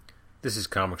This is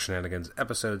Comic Shenanigans,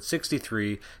 episode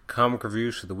 63, comic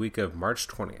reviews for the week of March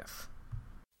 20th.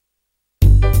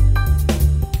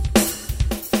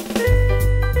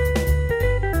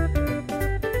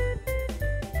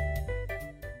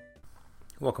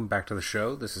 Welcome back to the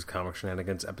show. This is Comic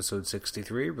Shenanigans, episode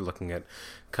 63. We're looking at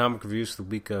comic reviews for the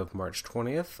week of March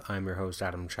 20th. I'm your host,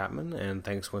 Adam Chapman, and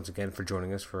thanks once again for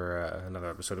joining us for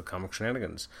another episode of Comic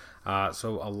Shenanigans.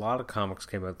 So a lot of comics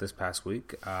came out this past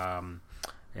week.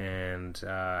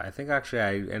 I think actually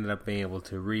I ended up being able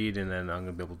to read, and then I'm going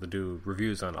to be able to do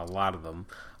reviews on a lot of them.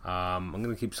 I'm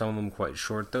going to keep some of them quite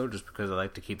short, though, just because I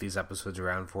like to keep these episodes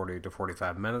around 40 to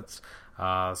 45 minutes.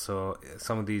 So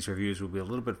some of these reviews will be a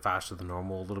little bit faster than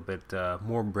normal, a little bit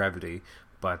more brevity,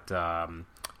 but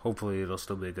hopefully it'll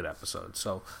still be a good episode.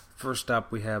 So first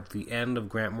up, we have the end of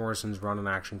Grant Morrison's run in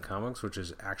Action Comics, which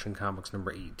is Action Comics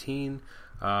number 18.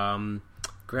 Grant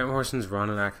Morrison's run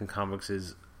in Action Comics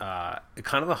is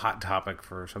kind of a hot topic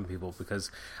for some people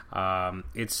because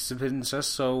it's been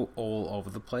just so all over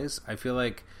the place. I feel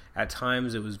like at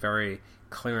times it was very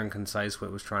clear and concise what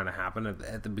was trying to happen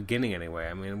at the beginning anyway.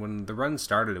 I mean, when the run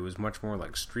started, it was much more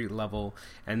like street level,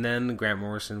 and then Grant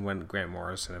Morrison went Grant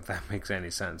Morrison, if that makes any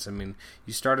sense. I mean,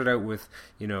 you started out with,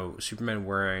 Superman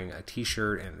wearing a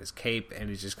t-shirt and his cape, and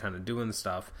he's just kind of doing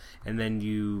stuff, and then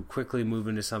you quickly move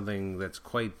into something that's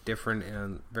quite different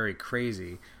and very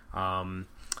crazy.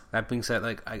 That being said,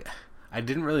 I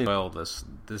didn't really enjoy all this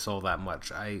all that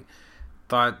much. I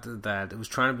thought that it was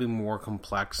trying to be more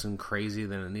complex and crazy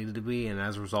than it needed to be, and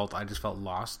as a result, I just felt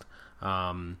lost.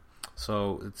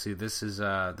 So let's see. This is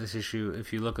this issue.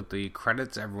 If you look at the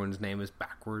credits, everyone's name is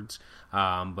backwards,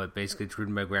 but basically it's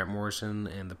written by Grant Morrison,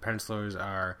 and the pencilers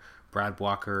are Brad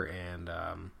Walker and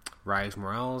Reyes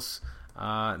Morales.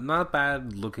 Not a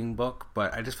bad looking book,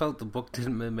 but I just felt the book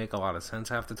didn't really make a lot of sense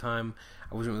half the time.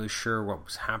 I wasn't really sure what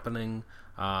was happening.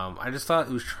 I just thought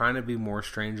it was trying to be more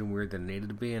strange and weird than it needed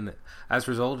to be, and as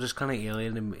a result, it just kind of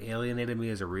alienated me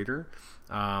as a reader.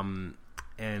 And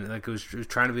it was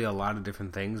trying to be a lot of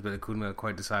different things, but it couldn't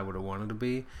quite decide what it wanted to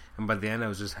be. And by the end, I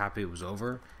was just happy it was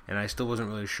over, and I still wasn't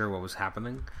really sure what was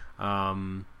happening. So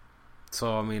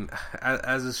I mean,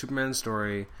 as a Superman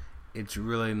story, it's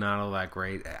really not all that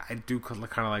great. I do kind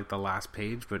of like the last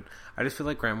page, but I just feel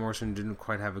like Grant Morrison didn't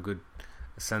quite have a good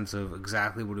sense of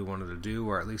exactly what he wanted to do,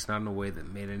 or at least not in a way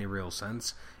that made any real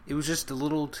sense. It was just a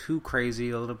little too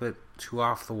crazy, a little bit too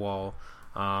off the wall.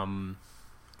 And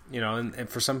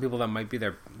for some people that might be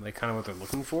kind of what they're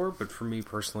looking for, but for me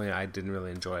personally, I didn't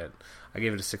really enjoy it. I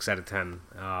gave it a 6 out of 10.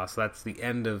 So that's the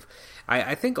end of...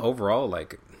 I think overall,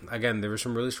 again, there were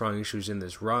some really strong issues in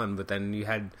this run, but then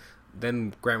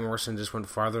Then Grant Morrison just went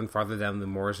farther and farther down the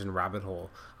Morrison rabbit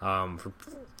hole.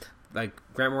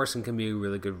 Grant Morrison can be a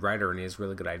really good writer, and he has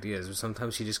really good ideas, but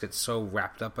sometimes he just gets so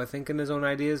wrapped up, I think, in his own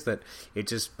ideas that it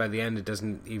just, by the end, it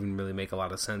doesn't even really make a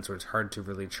lot of sense, or it's hard to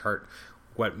really chart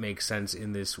what makes sense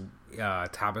in this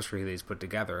tapestry that he's put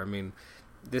together. I mean,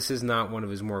 this is not one of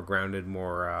his more grounded,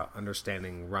 more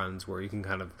understanding runs where you can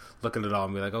kind of look at it all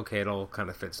and be like, okay, it all kind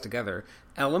of fits together.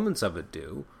 Elements of it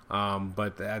do,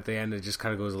 but at the end it just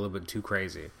kind of goes a little bit too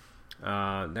crazy.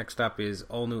 Next up is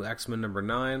All New X-Men number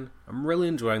 9. I'm really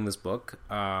enjoying this book.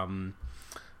 And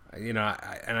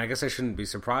I guess I shouldn't be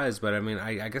surprised, but I mean,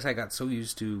 I guess I got so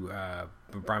used to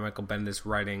Brian Michael Bendis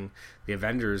writing the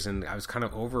Avengers, and I was kind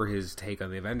of over his take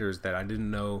on the Avengers, that I didn't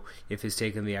know if his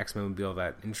take on the X-Men would be all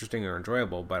that interesting or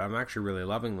enjoyable, but I'm actually really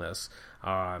loving this.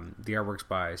 The artwork's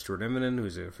by Stuart Immonen,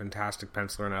 who's a fantastic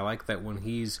penciler, and I like that when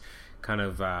he's kind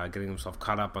of getting himself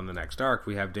caught up on the next arc,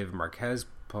 we have David Marquez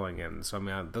pulling in. So, I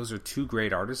mean, those are two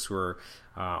great artists who are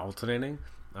alternating.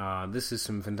 This is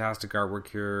some fantastic artwork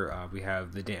here. We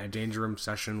have the Danger Room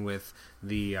session with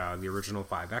the original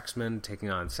 5 X-Men taking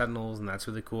on Sentinels, and that's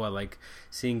really cool. I like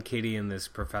seeing Katie in this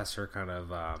professor kind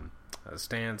of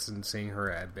stance and seeing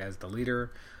her as the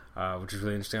leader, which is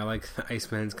really interesting. I like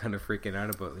Iceman's kind of freaking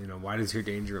out about, why does your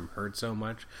Danger Room hurt so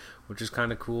much, which is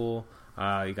kind of cool.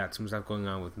 You got some stuff going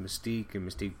on with Mystique, and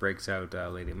Mystique breaks out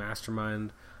Lady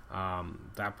Mastermind.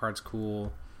 That part's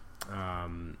cool.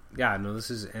 And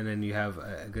then you have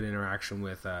a good interaction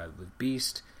with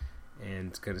Beast,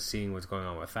 and kind of seeing what's going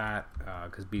on with that,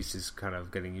 because Beast is kind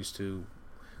of getting used to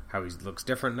how he looks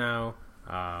different now,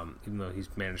 even though he's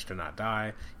managed to not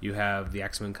die. You have the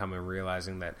X-Men coming and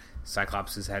realizing that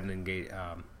Cyclops has had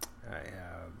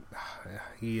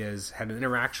he has had an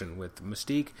interaction with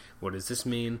Mystique. What does this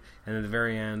mean? And at the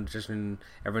very end, just when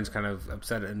everyone's kind of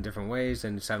upset in different ways,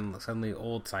 and suddenly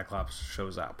old Cyclops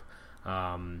shows up.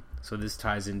 So this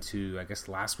ties into, I guess,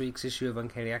 last week's issue of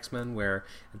Uncanny X-Men, where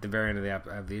at the very end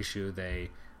of the issue,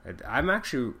 they I'm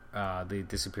actually they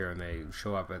disappear and they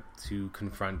show up to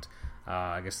confront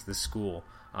I guess the school.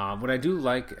 What I do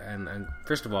like, and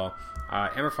first of all,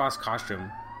 Amber Frost's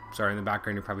costume. Sorry, in the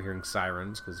background you're probably hearing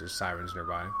sirens because there's sirens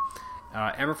nearby.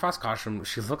 Amber Frost's costume,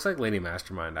 she looks like Lady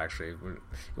Mastermind. Actually,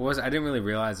 I didn't really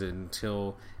realize it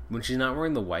until when she's not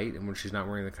wearing the white and when she's not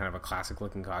wearing the kind of a classic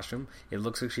looking costume. It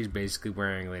looks like she's basically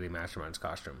wearing Lady Mastermind's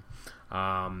costume.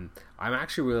 I'm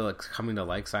actually really coming to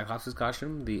like Cyclops'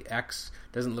 costume. The X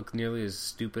doesn't look nearly as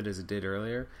stupid as it did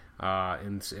earlier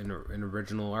in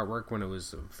original artwork when it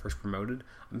was first promoted.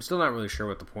 I'm still not really sure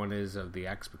what the point is of the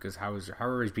X because how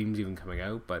are his beams even coming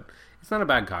out? But it's not a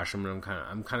bad costume, and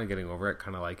I'm kind of getting over it,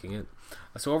 kind of liking it.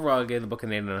 So overall, I gave the book an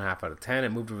 8.5 out of 10. It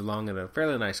moved along at a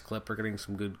fairly nice clip. We're getting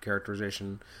some good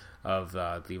characterization of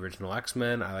the original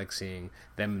X-Men. I like seeing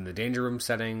them in the Danger Room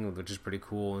setting, which is pretty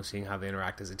cool, and seeing how they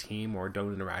interact as a team or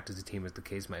don't interact as a team, as the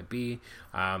case might be.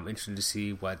 Interested to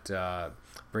see what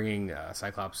bringing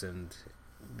Cyclops and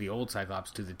the old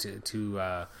Cyclops to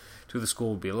the school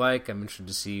will be like. I'm interested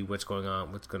to see what's going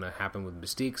on, what's going to happen with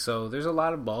Mystique. So there's a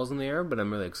lot of balls in the air, but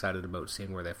I'm really excited about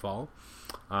seeing where they fall.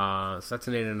 So that's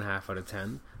an 8.5 out of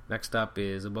 10. Next up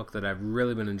is a book that I've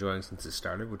really been enjoying since it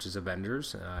started, which is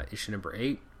Avengers, issue number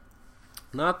 8.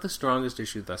 Not the strongest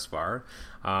issue thus far,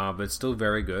 but it's still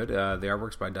very good. The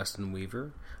artwork's by Dustin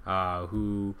Weaver,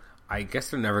 who I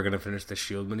guess they're never going to finish the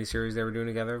S.H.I.E.L.D. miniseries they were doing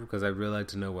together because I'd really like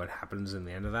to know what happens in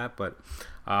the end of that. But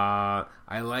I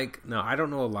don't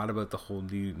know a lot about the whole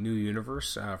new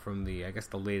universe from the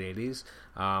late 80s,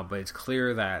 but it's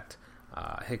clear that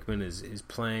Hickman is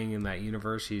playing in that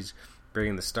universe. He's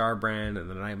bringing the Star Brand and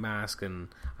the Night Mask, and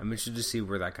I'm interested to see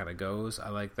where that kind of goes. I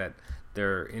like that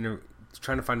they're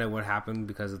trying to find out what happened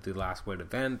because of the Last Wait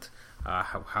event,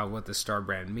 what the Star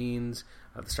Brand means.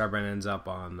 The Star Brand ends up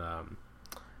on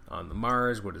the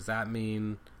Mars. What does that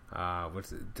mean?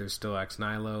 There's still Ex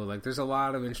Nihilo. Like, there's a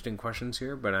lot of interesting questions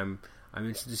here, but I'm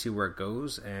interested to see where it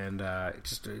goes. And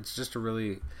it's a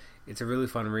really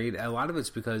fun read. A lot of it's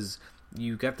because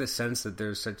you get the sense that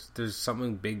there's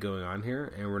something big going on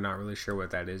here, and we're not really sure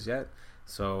what that is yet.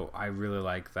 So I really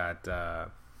like that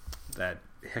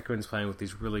Hickman's playing with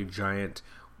these really giant,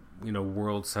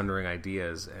 world-centering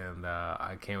ideas, and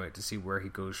I can't wait to see where he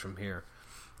goes from here.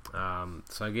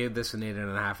 So I gave this an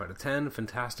 8.5 out of 10.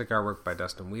 Fantastic artwork by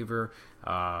Dustin Weaver.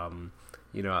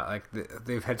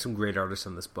 They've had some great artists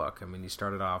in this book. I mean, you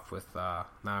started off with now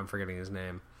I'm forgetting his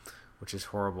name, which is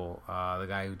horrible. The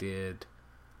guy who did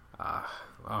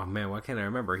why can't I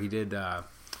remember? He did a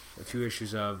few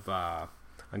issues of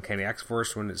Uncanny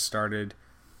X-Force when it started.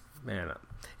 Man,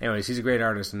 anyways, he's a great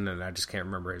artist, and I just can't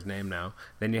remember his name now.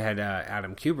 Then you had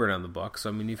Adam Kubert on the book. So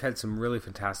I mean, you've had some really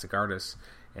fantastic artists.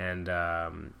 And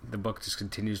the book just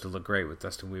continues to look great with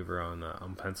Dustin Weaver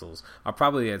on pencils. I'll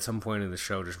probably at some point in the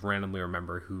show just randomly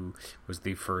remember who was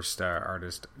the first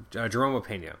artist. Jerome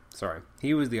Pena, sorry.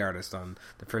 He was the artist on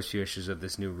the first few issues of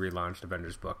this new relaunched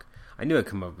Avengers book. I knew I'd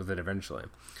come up with it eventually.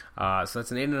 So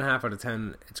that's an 8.5 out of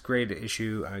 10. It's a great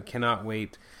issue. I cannot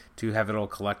wait to have it all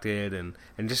collected and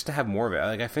just to have more of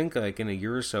it. I think in a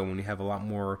year or so when you have a lot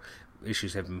more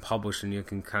issues have been published and you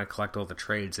can kind of collect all the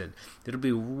trades, it'll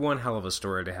be one hell of a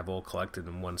story to have all collected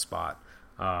in one spot.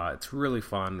 It's really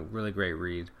fun, really great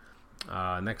read.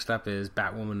 Next up is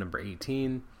Batwoman number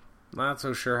 18. Not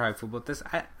so sure how I feel about this.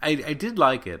 I did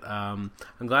like it. I'm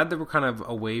glad that we're kind of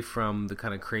away from the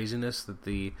kind of craziness that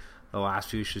the last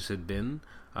few issues had been.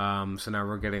 So now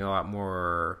we're getting a lot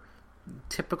more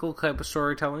typical type of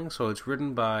storytelling. So it's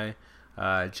written by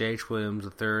J.H. Williams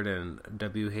III and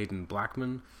W. Hayden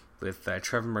Blackman, with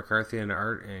Trevor McCarthy in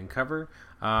art and cover.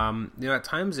 At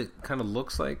times it kind of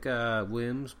looks like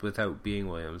Williams without being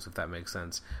Williams, if that makes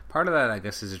sense. Part of that, I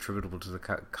guess, is attributable to the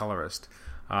colorist.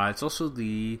 It's also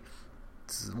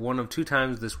one of 2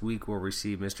 times this week where we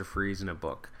see Mr. Freeze in a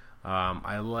book.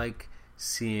 I like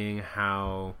seeing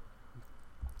how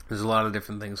there's a lot of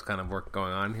different things kind of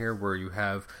going on here, where you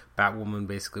have Batwoman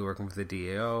basically working for the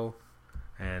DAO,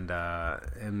 and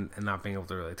not being able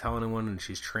to really tell anyone, and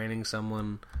she's training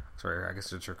someone. Sorry, I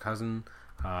guess it's her cousin.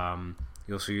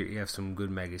 You have some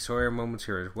good Maggie Sawyer moments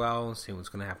here as well, seeing what's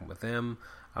going to happen with them.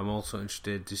 I'm also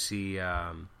interested to see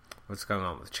what's going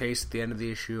on with Chase at the end of the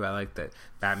issue. I like that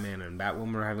Batman and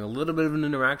Batwoman are having a little bit of an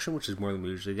interaction, which is more than we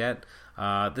usually get.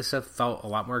 This stuff felt a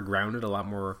lot more grounded, a lot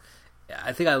more...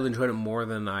 I think I enjoyed it more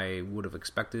than I would have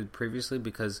expected previously,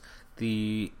 because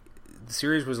the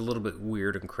series was a little bit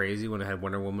weird and crazy when it had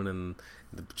Wonder Woman and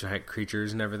the giant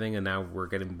creatures and everything, and now we're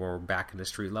getting more back into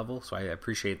street level, so I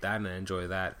appreciate that and I enjoy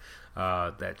that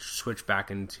switch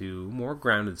back into more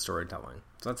grounded storytelling.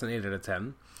 So that's an 8 out of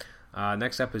 10.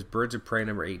 Next up is Birds of Prey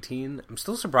number 18. I'm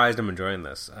still surprised I'm enjoying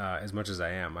this as much as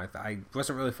I am. I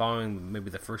wasn't really following maybe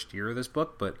the first year of this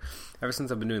book, but ever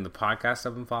since I've been doing the podcast,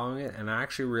 I've been following it, and I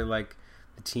actually really like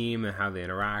the team and how they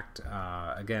interact.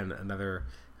 Again, another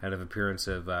kind of appearance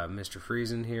of Mr.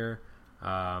 Freeze in here.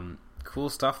 Cool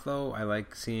stuff, though. I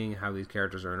like seeing how these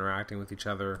characters are interacting with each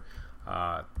other.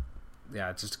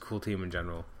 It's just a cool team in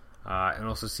general. And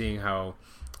also seeing how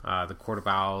the Court of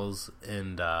Owls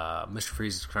and Mr.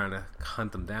 Freeze is trying to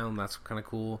hunt them down. That's kind of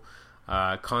cool.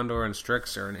 Condor and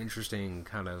Strix are an interesting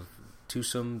kind of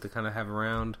twosome to kind of have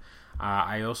around.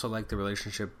 I also like the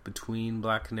relationship between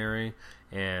Black Canary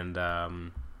and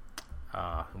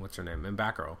what's her name? And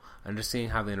Batgirl. And just seeing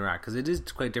how they interact. Because it is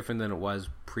quite different than it was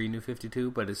pre-New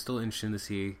 52, but it's still interesting to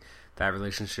see that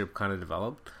relationship kind of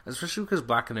develop. Especially because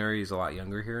Black Canary is a lot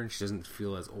younger here, and she doesn't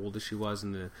feel as old as she was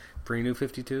in the pre-New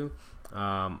 52.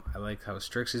 I like how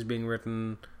Strix is being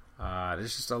written.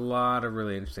 There's just a lot of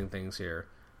really interesting things here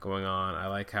going on. I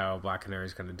like how Black Canary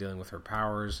is kind of dealing with her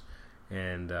powers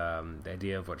and the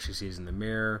idea of what she sees in the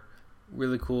mirror.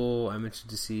 Really cool. I'm interested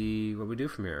to see what we do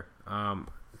from here.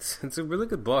 It's a really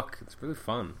good book. It's really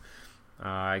fun.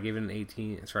 I gave it an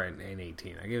 18. That's right, an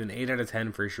 18. I gave it an 8 out of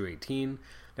 10 for issue 18.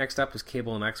 Next up is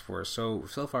Cable and X-Force. So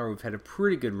far we've had a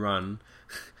pretty good run.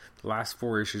 The last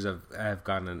 4 issues have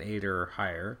gotten an 8 or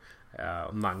higher.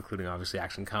 I'm not including, obviously,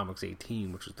 Action Comics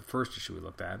 18, which was the first issue we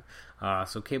looked at.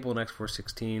 So Cable and X-Force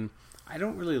 16. I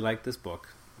don't really like this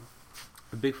book.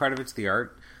 A big part of it's the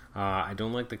art. I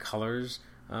don't like the colors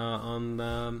on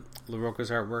LaRocca's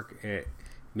artwork. It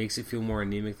makes it feel more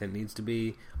anemic than it needs to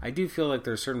be. I do feel like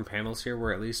there are certain panels here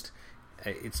where at least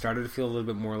it started to feel a little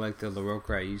bit more like the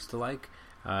LaRocca I used to like,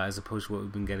 as opposed to what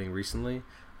we've been getting recently.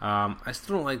 I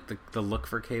still don't like the look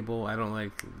for Cable. I don't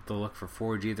like the look for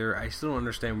Forge either. I still don't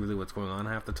understand really what's going on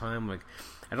half the time. Like,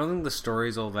 I don't think the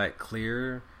story's all that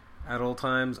clear at all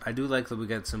times. I do like that we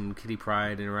get some Kitty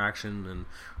Pryde interaction and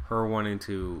her wanting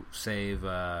to save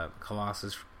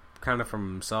Colossus kind of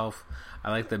from himself.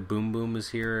 I like that Boom Boom is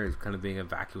here, kind of being a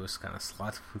vacuous kind of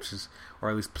slut, which is,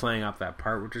 or at least playing up that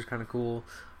part, which is kind of cool.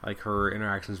 I like her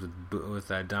interactions with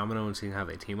Domino and seeing how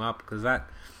they team up, because that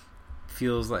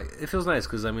feels nice,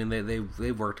 because I mean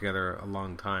they worked together a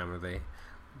long time, or they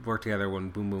worked together when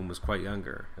Boom Boom was quite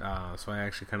younger. So I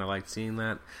actually kind of liked seeing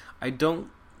that. I don't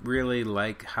really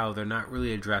like how they're not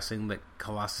really addressing that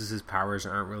Colossus's powers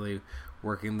aren't really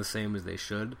working the same as they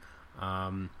should.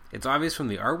 It's obvious from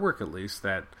the artwork, at least,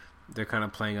 that they're kind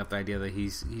of playing up the idea that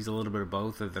he's a little bit of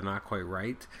both, that they're not quite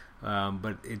right,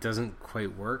 but it doesn't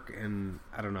quite work, and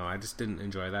I don't know, I just didn't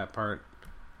enjoy that part.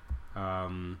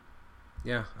 I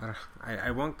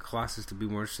want Colossus to be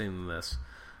more interesting than this.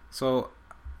 So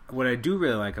what I do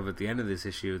really like at the end of this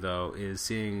issue, though, is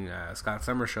seeing Scott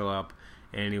Summers show up,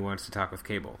 and he wants to talk with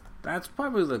Cable. That's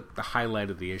probably the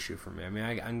highlight of the issue for me. I mean,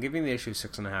 I'm giving the issue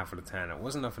 6.5 out of 10. It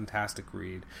wasn't a fantastic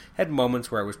read. It had moments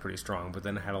where it was pretty strong, but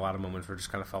then it had a lot of moments where it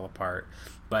just kind of fell apart.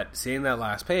 But seeing that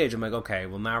last page, I'm like, okay,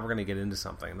 well, now we're going to get into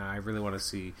something. Now I really want to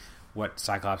see what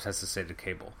Cyclops has to say to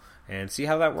Cable and see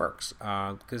how that works.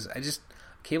 Because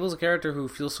Cable's a character who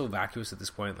feels so vacuous at this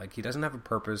point. Like, he doesn't have a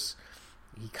purpose.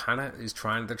 He kind of is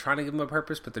they're trying to give him a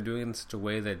purpose, but they're doing it in such a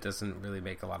way that doesn't really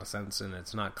make a lot of sense, and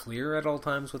it's not clear at all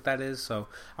times what that is. So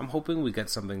I'm hoping we get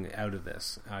something out of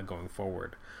this going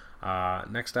forward.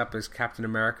 Next up is Captain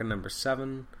America number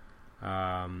 7.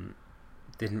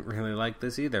 Didn't really like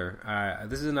this either.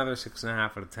 This is another 6.5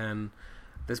 out of 10.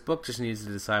 This book just needs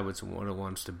to decide what it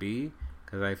wants to be.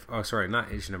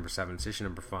 Not issue number 7, it's issue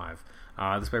number 5.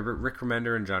 This is by Rick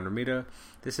Remender and John Romita.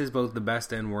 This is both the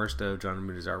best and worst of John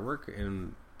Romita's artwork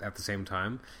at the same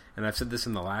time. And I've said this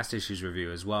in the last issue's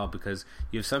review as well, because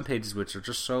you have some pages which are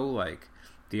just so, like,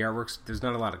 the artwork's, there's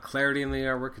not a lot of clarity in the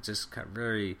artwork. It's just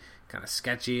very kind of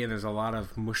sketchy, and there's a lot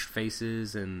of mushed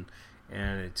faces, and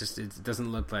it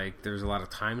doesn't look like there's a lot of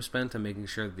time spent on making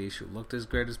sure that the issue looked as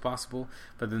great as possible.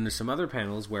 But then there's some other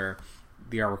panels where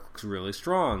the artwork looks really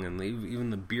strong, and even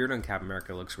the beard on Captain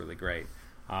America looks really great.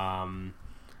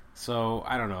 So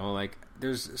I don't know, like,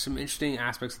 there's some interesting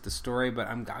aspects of the story, but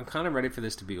I'm kind of ready for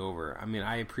this to be over. I mean,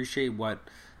 I appreciate what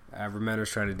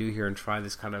Remender's trying to do here and try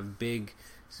this kind of big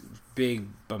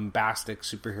bombastic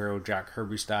superhero Jack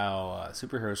Kirby style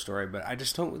superhero story, but I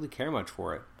just don't really care much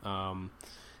for it.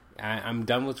 I'm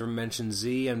done with Dimension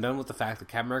Z. I'm done with the fact that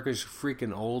Captain America is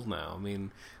freaking old now. I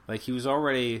mean, like, he was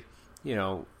already,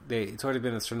 it's already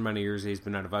been a certain amount of years that he's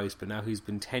been out of ice, but now he's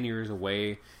been 10 years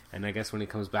away, and I guess when he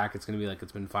comes back, it's going to be like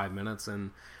it's been 5 minutes,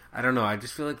 and I don't know, I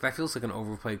just feel like that feels like an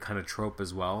overplayed kind of trope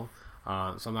as well,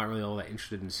 so I'm not really all that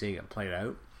interested in seeing it played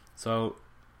out. So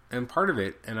And part of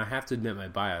it, and I have to admit my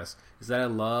bias, is that I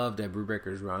loved Ed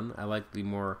Brubaker's run. I like the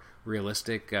more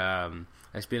realistic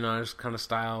espionage kind of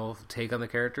style take on the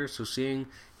character. So seeing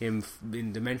him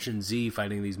in Dimension Z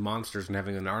fighting these monsters and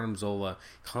having an Arnim Zola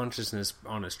consciousness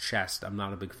on his chest, I'm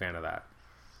not a big fan of that.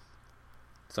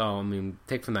 So, I mean,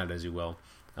 take from that as you will.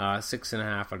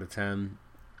 6.5 out of 10.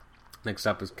 Next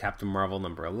up is Captain Marvel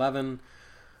number 11.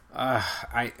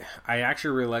 I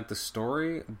actually really like the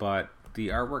story, but the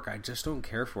artwork I just don't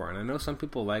care for. And I know some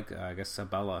people like, I guess,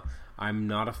 Sabella. I'm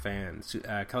not a fan.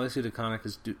 Kelly Sue DeConnick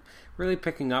is really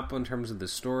picking up in terms of the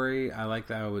story. I like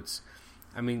how it's...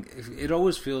 I mean, it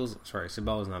always feels... Sorry,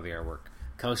 Sabella's not the artwork.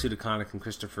 Kelly Sue DeConnick and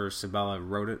Christopher Sabella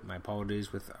wrote it. My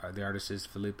apologies. With the artist is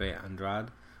Felipe Andrade.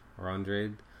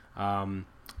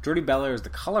 Jordi Belair is the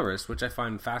colorist, which I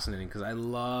find fascinating because I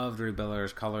love Jordi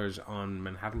Belair's colors on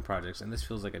Manhattan Projects, and this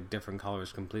feels like a different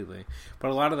colorist completely.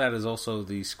 But a lot of that is also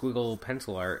the squiggle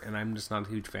pencil art, and I'm just not a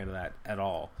huge fan of that at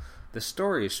all. The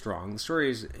story is strong. The story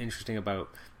is interesting about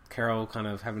Carol kind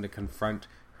of having to confront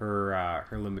her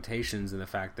limitations and the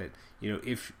fact that, you know,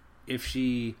 if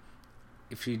she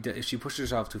pushes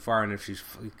herself too far and if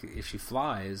she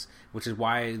flies, which is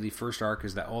why the first arc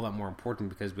is all that more important,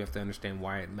 because we have to understand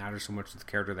why it matters so much to the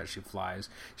character that she flies.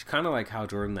 She's kind of like Hal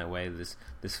Jordan that way.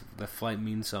 The flight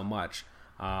means so much,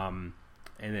 but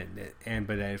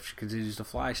if she continues to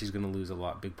fly, she's going to lose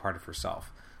big part of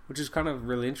herself, which is kind of a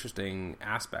really interesting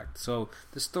aspect. So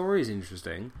the story is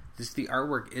interesting. The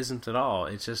artwork isn't at all.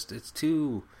 It's just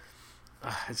too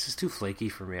flaky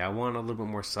for me. I want a little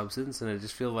bit more substance, and I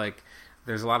just feel like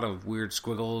there's a lot of weird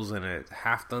squiggles and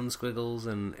half-done squiggles,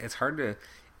 and it's hard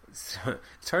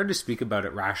to speak about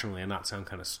it rationally and not sound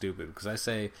kind of stupid, because I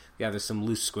say, yeah, there's some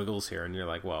loose squiggles here, and you're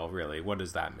like, well, really, what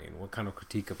does that mean? What kind of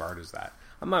critique of art is that?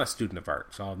 I'm not a student of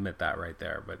art, so I'll admit that right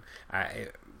there, but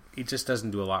it just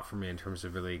doesn't do a lot for me in terms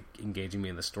of really engaging me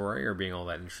in the story or being all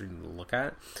that interesting to look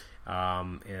at.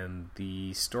 And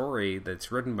the story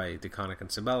that's written by DeConnick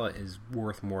and Sabella is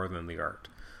worth more than the art.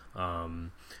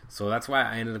 So that's why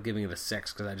I ended up giving it a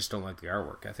 6, because I just don't like the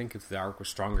artwork. I think if the artwork was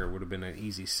stronger, it would have been an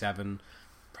easy 7.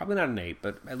 Probably not an 8,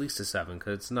 but at least a 7,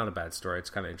 because it's not a bad story. It's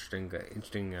kind of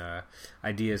interesting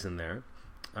ideas in there.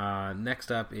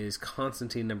 Next up is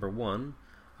Constantine number 1.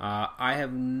 I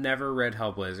have never read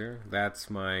Hellblazer. That's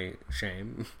my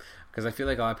shame, because I feel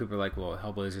like a lot of people are like, well,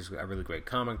 Hellblazer's a really great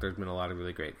comic. There's been a lot of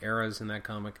really great eras in that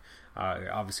comic. It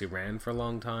obviously ran for a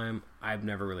long time. I've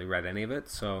never really read any of it,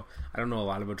 so I don't know a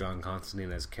lot about John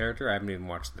Constantine as a character. I haven't even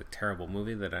watched the terrible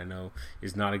movie that I know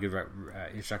is not a good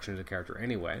introduction to the character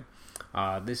anyway.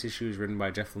 This issue is written by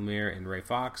Jeff Lemire and Ray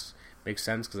Fox. Makes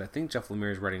sense, because I think Jeff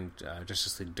Lemire is writing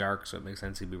Justice League Dark, so it makes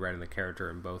sense he'd be writing the character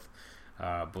in both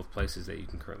places that you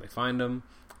can currently find him.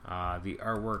 The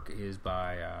artwork is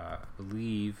by, I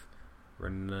believe,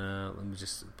 let me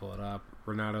just pull it up,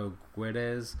 Renato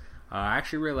Guedes. I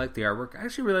actually really like the artwork. I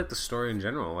actually really like the story in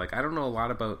general. Like, I don't know a lot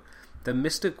about the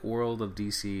mystic world of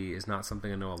DC. Is not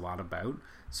something I know a lot about,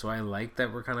 so I like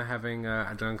that we're kind of having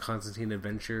a John Constantine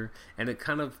adventure, and it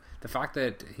kind of, the fact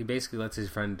that he basically lets his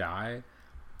friend die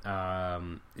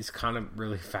is kind of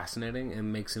really fascinating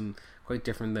and makes him quite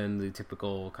different than the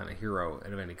typical kind of hero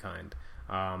of any kind.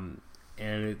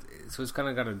 So it's kind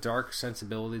of got a dark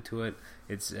sensibility to it.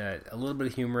 It's a little bit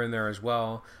of humor in there as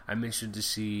well. I'm interested to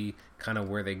see kind of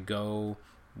where they go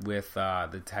with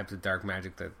the types of dark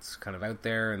magic that's kind of out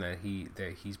there, and that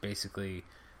he's basically,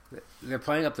 they're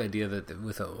playing up the idea that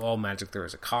with all magic there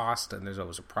is a cost and there's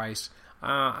always a price.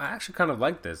 I actually kind of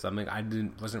like this. I mean,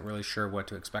 wasn't really sure what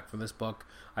to expect from this book.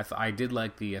 I did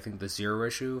like the 0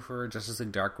 issue for Justice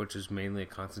League Dark, which is mainly a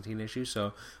Constantine issue.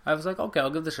 So I was like, okay, I'll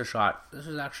give this a shot. This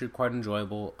is actually quite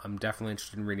enjoyable. I'm definitely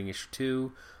interested in reading issue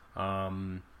 2.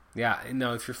 Yeah,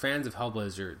 no, if you're fans of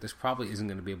Hellblazer, this probably isn't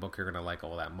going to be a book you're going to like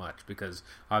all that much, because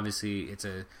obviously it's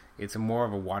a more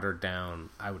of a watered down,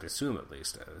 I would assume at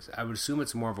least. I would assume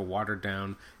it's more of a watered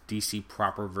down DC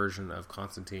proper version of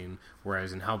Constantine,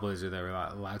 whereas in Hellblazer they were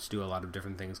allowed to do a lot of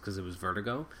different things because it was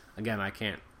Vertigo. Again, I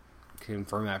can't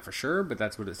confirm that for sure, but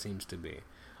that's what it seems to be.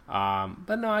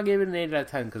 But no, I gave it an 8 out of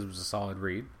 10 because it was a solid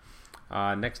read.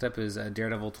 Next up is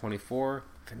Daredevil 24.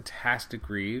 Fantastic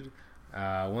read.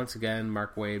 Once again,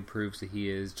 Mark Waid proves that he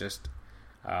is just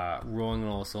rolling on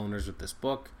all cylinders with this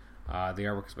book. The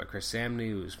artwork is by Chris Samney,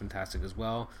 who is fantastic as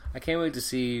well. I can't wait to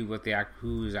see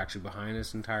who is actually behind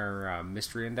this entire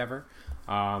mystery endeavor,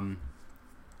 and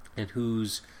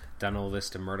who's done all this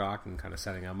to Murdoch and kind of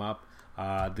setting him up.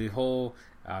 The whole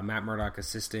Matt Murdock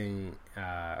assisting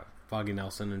Foggy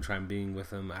Nelson and try and being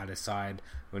with him at his side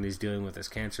when he's dealing with his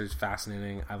cancer is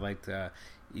fascinating. I liked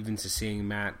even to seeing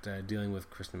Matt dealing with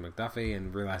Kristen McDuffie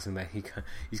and realizing that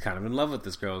he's kind of in love with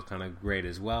this girl is kind of great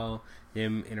as well.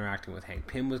 Him interacting with Hank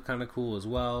Pym was kind of cool as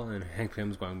well, and Hank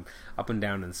Pym's going up and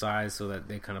down in size so that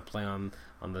they kind of play on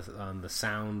the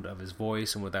sound of his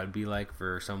voice and what that would be like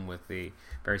for someone with the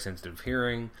very sensitive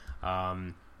hearing.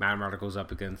 Matt Murdock goes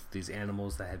up against these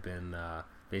animals that had been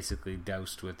basically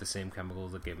doused with the same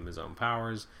chemicals that gave him his own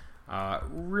powers.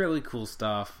 Really cool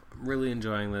stuff. Really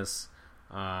enjoying this.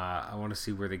 I want to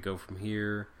see where they go from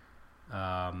here.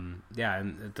 And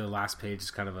the last page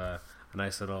is kind of a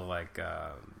nice little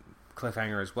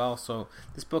cliffhanger as well. So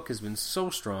this book has been so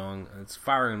strong. It's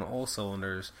firing on all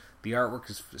cylinders. The artwork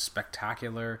is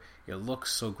spectacular. It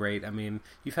looks so great. I mean,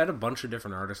 you've had a bunch of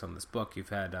different artists on this book. You've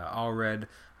had Allred,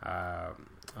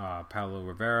 Paulo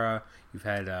Rivera, you've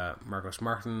had Marcos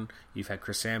Martin, you've had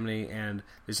Chris Samney, and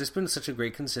there's just been such a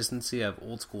great consistency of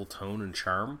old school tone and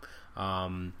charm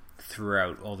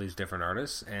throughout all these different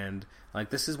artists. And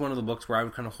this is one of the books where I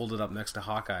would kind of hold it up next to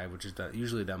Hawkeye, which is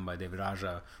usually done by David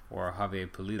Aja or Javier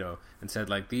Pulido, and said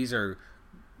these are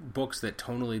books that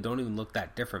tonally don't even look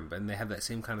that different, but they have that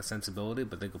same kind of sensibility,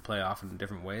 but they could play off in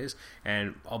different ways.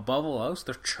 And above all else,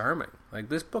 they're charming.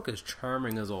 This book is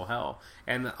charming as all hell,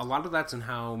 and a lot of that's in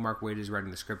how Mark Waid is writing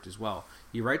the script as well.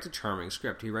 He writes a charming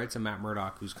script. He writes a Matt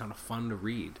Murdock who's kind of fun to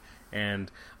read.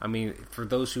 And I mean, for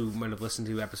those who might have listened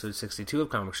to episode 62 of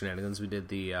Comic Shenanigans, we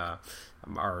did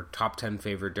our top 10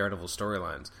 favorite Daredevil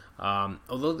storylines.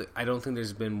 Although I don't think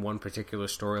there's been one particular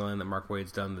storyline that Mark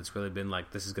Waid's done that's really been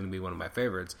this is going to be one of my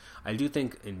favorites, I do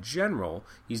think in general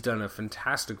he's done a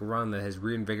fantastic run that has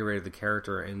reinvigorated the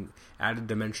character and added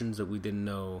dimensions that we didn't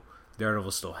know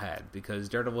Daredevil still had, because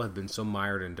Daredevil had been so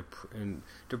mired in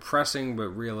depressing but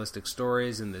realistic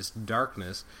stories and this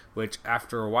darkness, which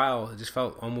after a while it just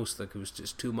felt almost like it was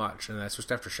just too much. And that's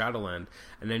just after Shadowland.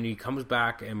 And then he comes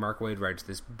back and Mark Waid writes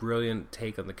this brilliant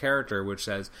take on the character, which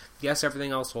says, yes,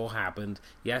 everything else all happened.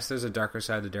 Yes, there's a darker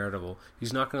side to Daredevil.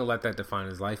 He's not going to let that define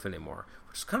his life anymore,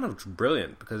 which is kind of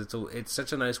brilliant, because it's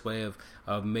such a nice way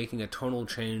of making a tonal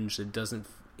change that doesn't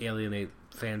alienate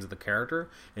fans of the character,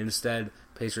 and instead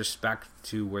pays respect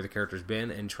to where the character's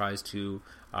been and tries to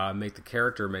make the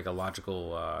character make a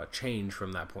logical change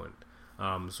from that point.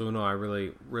 I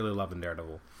really, really love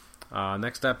Daredevil.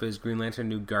 Next up is Green Lantern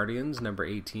New Guardians, number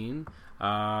 18.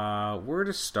 Where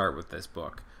to start with this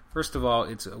book? First of all,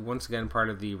 it's once again part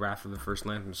of the Wrath of the First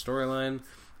Lantern storyline.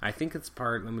 I think it's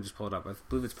let me just pull it up. I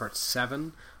believe it's part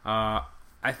 7.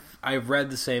 I've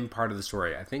read the same part of the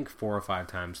story, I think 4 or 5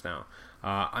 times now.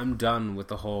 I'm done with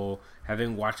the whole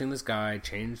watching this guy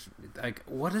change.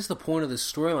 What is the point of this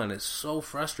storyline? It's so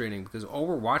frustrating, because all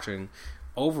we're watching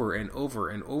over and over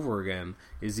and over again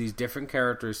is these different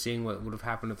characters seeing what would have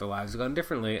happened if their lives had gone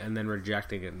differently and then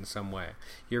rejecting it in some way.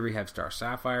 Here we have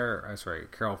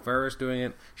Carol Ferris doing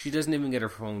it. She doesn't even get her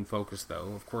phone focused,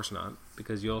 though. Of course not,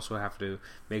 because you also have to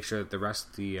make sure that the rest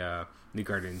of the New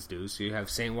Guardians do. So you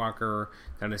have Saint Walker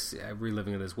kind of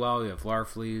reliving it as well. You have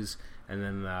Larfleeze. And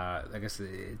then I guess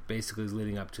it basically is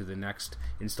leading up to the next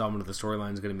installment of the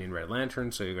storyline is going to be in Red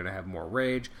Lantern, so you're going to have more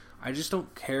Rage. I just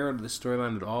don't care the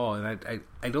storyline at all, and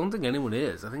I don't think anyone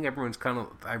is. I think everyone's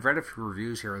I've read a few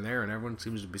reviews here and there, and everyone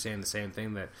seems to be saying the same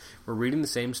thing, that we're reading the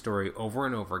same story over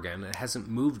and over again. It hasn't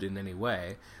moved in any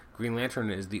way. Green Lantern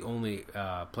is the only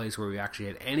place where we actually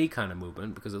had any kind of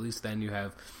movement, because at least then you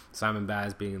have Simon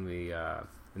Baz being in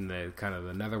the kind of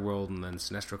the netherworld, and then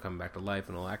Sinestro coming back to life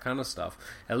and all that kind of stuff.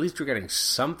 At least you're getting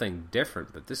something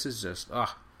different, but this is just,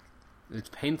 it's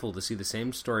painful to see the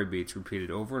same story beats repeated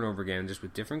over and over again, just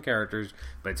with different characters,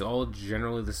 but it's all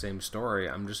generally the same story.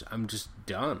 I'm just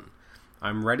done.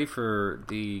 I'm ready for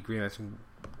the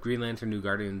Green Lantern New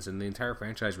Guardians and the entire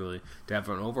franchise really to have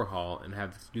an overhaul and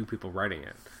have new people writing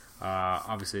it.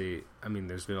 Obviously, I mean,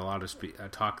 there's been a lot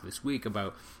of talk this week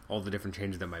about all the different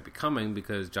changes that might be coming,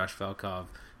 because Joshua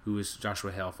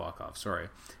Hale Falkov,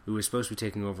 who was supposed to be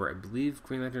taking over, I believe,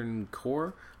 Green Lantern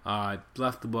Corps,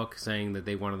 left the book saying that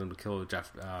they wanted them to kill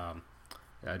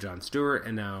John Stewart,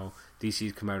 and now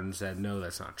DC's come out and said, no,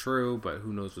 that's not true, but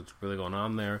who knows what's really going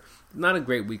on there. Not a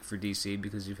great week for DC,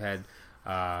 because you've had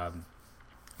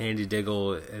Andy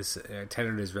Diggle has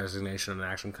tendered his resignation on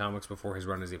Action Comics before his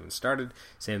run has even started.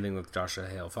 Same thing with Joshua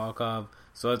Hale Falkov.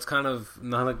 So it's kind of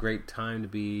not a great time to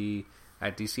be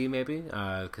at DC, maybe,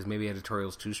 because maybe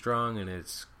editorial's too strong and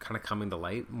it's kind of coming to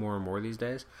light more and more these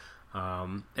days.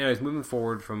 Anyways, moving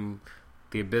forward from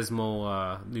the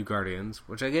abysmal New Guardians,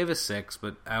 which I gave a 6,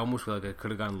 but I almost feel like I could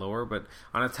have gone lower. But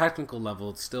on a technical level,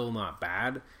 it's still not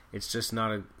bad. It's just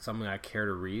not something I care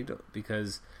to read,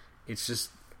 because it's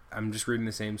just I'm just reading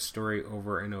the same story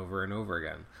over and over and over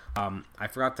again. I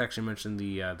forgot to actually mention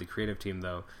the creative team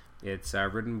though. It's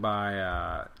written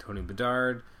by Tony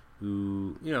Bedard,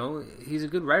 who, you know, he's a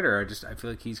good writer. I feel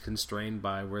like he's constrained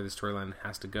by where the storyline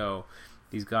has to go.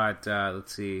 He's got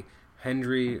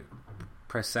Henry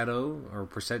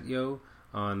Presetio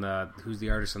on who's the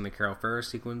artist on the Carol Ferris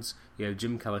sequence. You have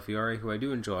Jim Calafiore, who I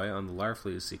do enjoy, on the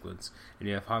Larfleeze sequence, and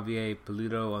you have Javier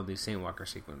Pulido on the Saint Walker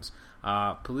sequence.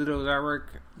 Pulido's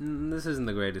artwork, this isn't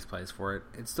the greatest place for it.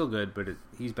 It's still good, but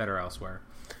he's better elsewhere.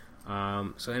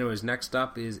 So anyways, next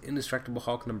up is Indestructible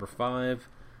Hulk number 5.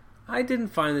 I didn't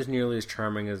find this nearly as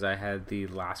charming as I had the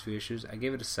last few issues. I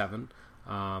gave it a 7.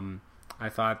 I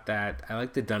thought that I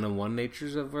liked the done-in-one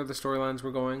natures of where the storylines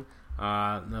were going.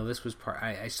 Now this was part.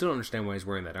 I still don't understand why he's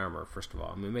wearing that armor. First of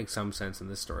all, I mean, it makes some sense in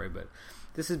this story, but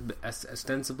this is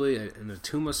ostensibly an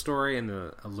Atuma story and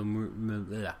a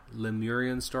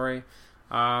Lemurian story.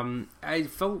 I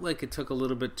felt like it took a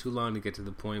little bit too long to get to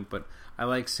the point, but I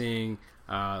like seeing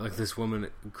like this woman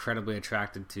incredibly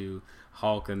attracted to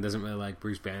Hulk and doesn't really like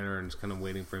Bruce Banner and is kind of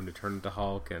waiting for him to turn into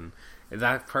Hulk, and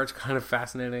that part's kind of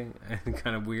fascinating and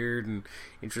kind of weird and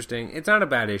interesting. It's not a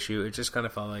bad issue. It just kind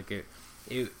of felt like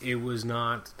it was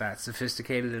not that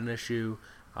sophisticated an issue.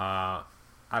 I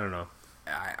don't know.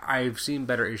 I've seen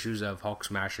better issues of Hulk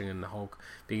smashing and the Hulk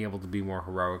being able to be more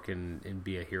heroic and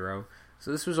be a hero.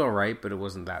 So this was alright, but it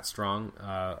wasn't that strong.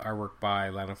 Artwork by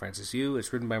Lionel Francis Yu.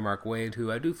 It's written by Mark Waid, who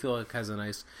I do feel like has a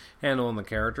nice handle on the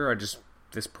character.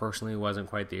 This personally wasn't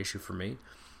quite the issue for me.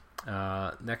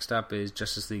 Next up is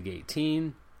Justice League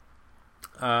 18.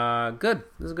 Good.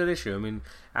 This is a good issue. I mean,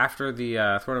 after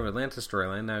the Throne of Atlantis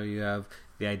storyline, now you have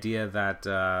the idea that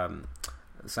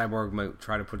Cyborg might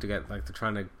try to put together, like they're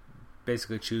trying to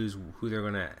basically choose who they're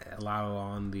going to allow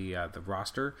on the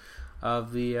roster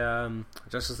of the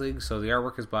Justice League. So the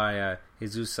artwork is by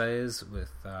Jesus Saez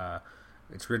with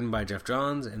it's written by Jeff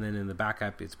Johns, and then in the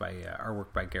backup it's by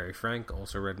artwork by Gary Frank,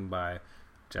 also written by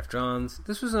Jeff Johns.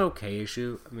 This was an okay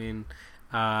issue. I mean,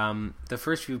 the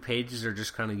first few pages are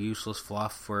just kind of useless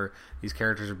fluff where these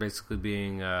characters are basically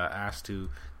being asked to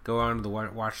go onto the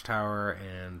Watchtower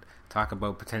and talk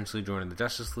about potentially joining the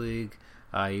Justice League.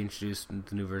 He introduced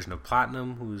the new version of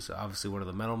Platinum, who's obviously one of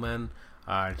the Metal Men,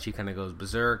 and she kind of goes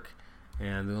berserk,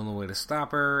 and the only way to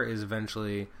stop her is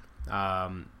eventually,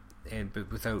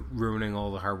 but without ruining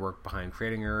all the hard work behind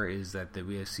creating her, is that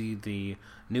we see the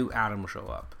new Atom show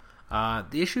up.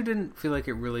 The issue didn't feel like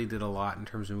it really did a lot in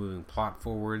terms of moving plot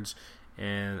forwards,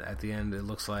 and at the end it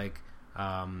looks like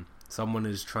someone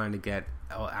is trying to get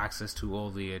access to all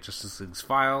the Justice League's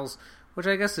files, which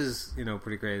I guess is, you know,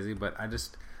 pretty crazy, but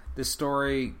this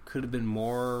story could have been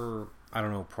more, I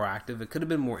don't know, proactive. It could have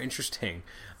been more interesting.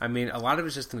 I mean, a lot of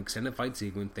it's just an extended fight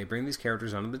sequence. They bring these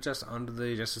characters onto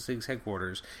the Justice League's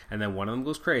headquarters, and then one of them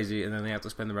goes crazy, and then they have to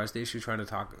spend the rest of the issue trying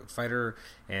to fight her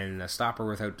and stop her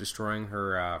without destroying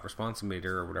her response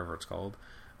meter or whatever it's called.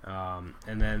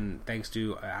 And then, thanks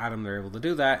to Adam, they're able to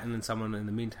do that, and then someone in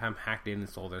the meantime hacked in and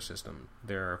stole their system,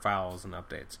 their files and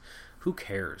updates. Who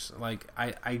cares? Like,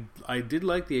 I did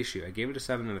like the issue. I gave it a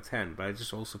 7 out of 10, but I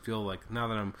just also feel like now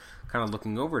that I'm kind of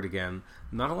looking over it again,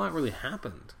 not a lot really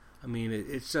happened. I mean,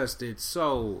 it's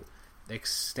so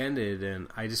extended, and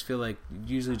I just feel like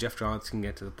usually Jeff Johns can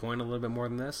get to the point a little bit more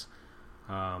than this.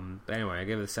 But anyway, I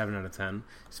gave it a 7 out of 10.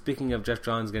 Speaking of Jeff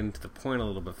Johns getting to the point a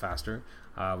little bit faster,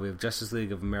 we have Justice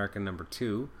League of America number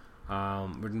 2,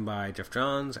 written by Jeff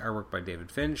Johns, artwork by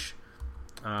David Finch.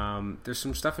 There's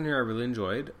some stuff in here I really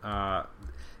enjoyed.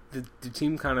 The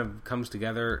team kind of comes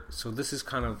together, so this is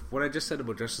kind of what I just said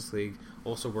about Justice League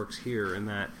also works here, in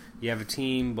that you have a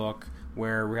team book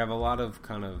where we have a lot of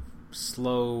kind of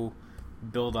slow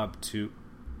build up to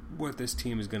what this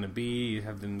team is going to be. You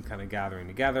have them kind of gathering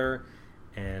together,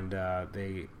 and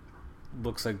they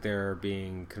looks like they're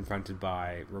being confronted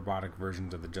by robotic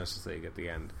versions of the Justice League at the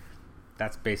end.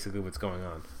 That's basically what's going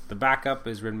on. The backup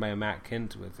is written by Matt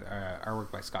Kindt with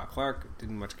artwork by Scott Clark.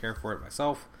 Didn't much care for it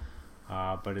myself,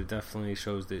 but it definitely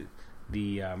shows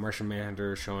the Martian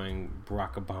Manhunter showing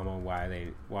Barack Obama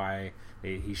why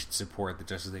he should support the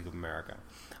Justice League of America.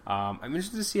 I'm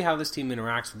interested to see how this team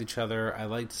interacts with each other. I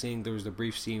liked seeing there was a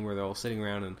brief scene where they're all sitting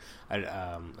around at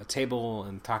a table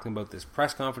and talking about this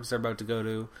press conference they're about to go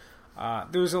to.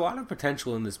 There's a lot of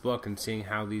potential in this book and seeing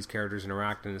how these characters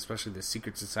interact, and especially the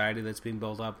secret society that's being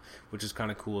built up, which is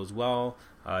kind of cool as well.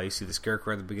 You see the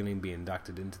Scarecrow at the beginning being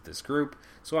inducted into this group.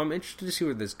 So I'm interested to see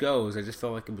where this goes. I just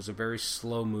felt like it was a very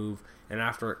slow move, and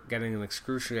after getting an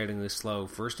excruciatingly slow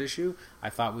first issue, I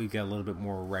thought we'd get a little bit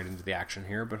more right into the action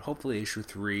here, but hopefully issue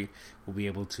 3 will be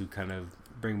able to kind of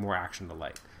bring more action to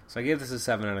light. So I gave this a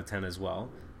 7 out of 10 as well.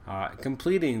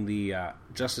 completing the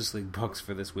Justice League books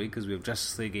for this week, because we have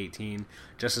Justice League 18,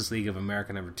 Justice League of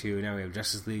America number 2, now we have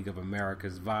Justice League of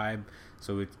America's Vibe.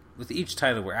 So with each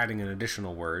title, we're adding an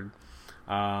additional word.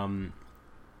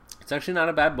 It's actually not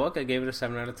a bad book. I gave it a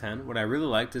 7 out of 10. What I really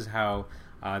liked is how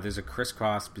there's a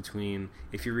crisscross between,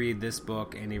 if you read this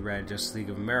book and you read Justice League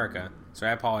of America. So I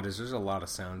apologize, there's a lot of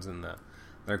sounds that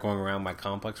are going around my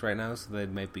complex right now, so they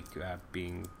might be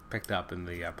being picked up in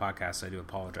the podcast. I do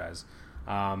apologize.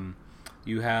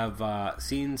 You have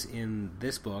scenes in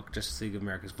this book, Justice League of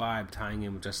America's Vibe, tying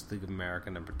in with Justice League of America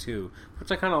number 2,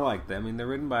 which I kind of like. I mean, they're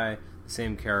written by the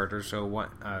same character,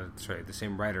 the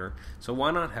same writer. So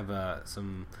why not have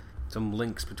some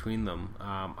links between them?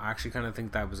 I actually kind of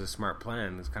think that was a smart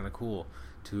plan. It's kind of cool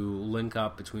to link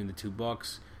up between the two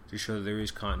books to show that there is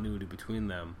continuity between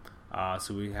them.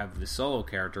 So we have the solo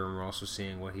character, and we're also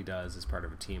seeing what he does as part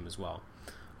of a team as well.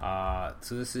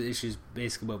 So this issue is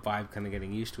basically about Vibe kind of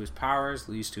getting used to his powers,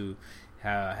 used to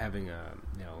having a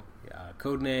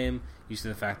code name, used to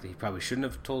the fact that he probably shouldn't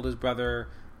have told his brother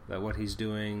that what he's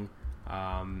doing.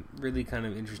 Really kind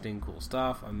of interesting, cool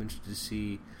stuff. I'm interested to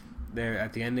see there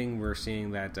at the ending. We're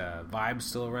seeing that Vibe's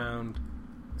still around.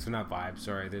 So not Vibe,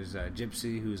 sorry. There's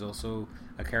Gypsy, who's also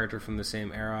a character from the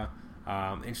same era.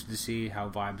 Interested to see how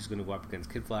Vibe is going to go up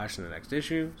against Kid Flash in the next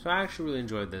issue. So I actually really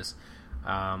enjoyed this.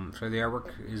 So the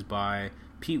artwork is by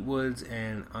Pete Woods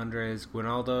and Andres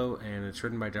Guinaldo, and it's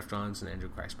written by Jeff Johns and Andrew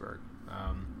Kreisberg.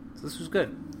 So this was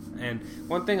good. And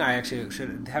one thing I actually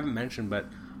haven't mentioned, but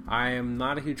I am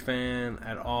not a huge fan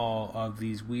at all of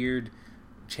these weird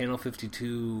Channel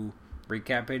 52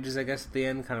 recap pages, I guess, at the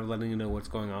end, kind of letting you know what's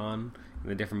going on in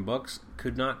the different books. I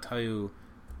cannot tell you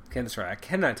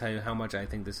how much I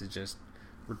think this is just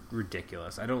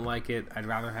ridiculous. I don't like it. I'd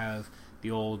rather have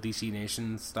the old DC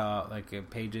Nation stuff, like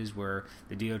pages where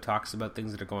the DO talks about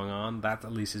things that are going on. That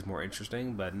at least is more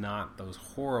interesting, but not those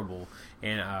horrible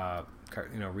and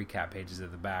recap pages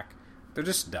at the back. They're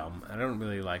just dumb. I don't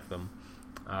really like them.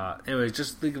 Anyways,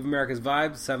 Justice League of America's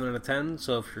Vibe, 7 out of 10.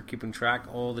 So if you're keeping track,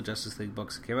 all the Justice League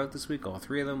books that came out this week, all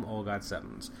 3 of them, all got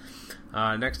 7s.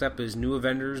 Next up is New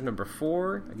Avengers number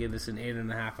 4. I gave this an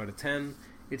 8.5 out of 10.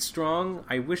 It's strong.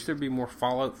 I wish there'd be more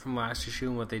fallout from last issue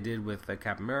and what they did with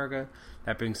Captain America.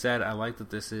 That being said, I like that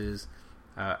this is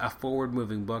a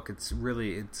forward-moving book. It's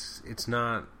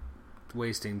not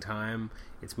wasting time.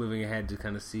 It's moving ahead to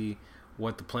kind of see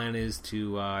what the plan is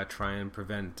to try and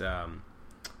prevent the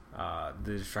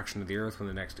destruction of the Earth when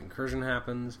the next incursion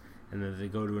happens. And then they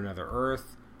go to another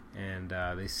Earth, and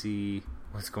they see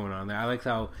what's going on there. I like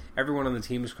how everyone on the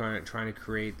team is trying to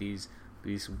create these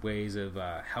ways of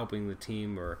helping the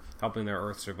team or helping their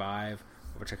Earth survive,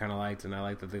 which I kind of liked. And I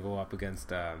like that they go up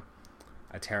against a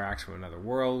Terrax from another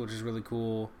world, which is really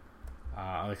cool.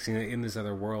 I like seeing it in this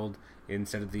other world.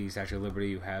 Instead of the Statue of Liberty,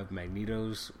 you have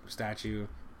Magneto's statue.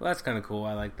 Well, that's kind of cool.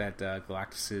 I like that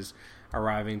Galactus is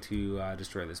arriving to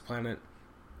destroy this planet.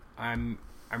 I'm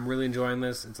really enjoying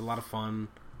this. It's a lot of fun.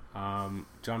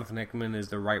 Jonathan Hickman is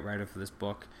the right writer for this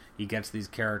book. He gets these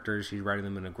characters. He's writing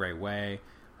them in a great way.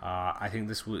 I think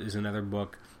this is another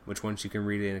book which, once you can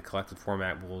read it in a collected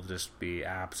format, will just be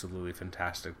absolutely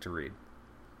fantastic to read.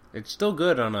 It's still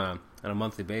good on a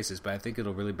monthly basis, but I think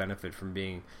it'll really benefit from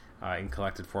being in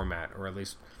collected format, or at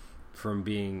least from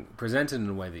being presented in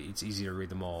a way that it's easy to read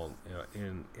them all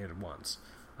in at once.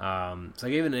 So I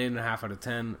gave it an 8.5 out of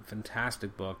 10.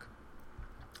 Fantastic book.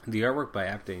 The artwork by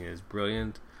Epting is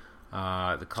brilliant.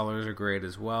 The colors are great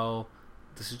as well.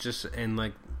 This is just, and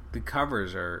like the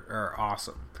covers are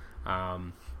awesome.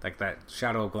 Like that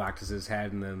shadow of Galactus's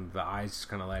head, and then the eyes just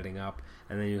kind of lighting up,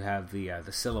 and then you have the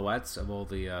silhouettes of all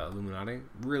the Illuminati.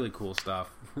 Really cool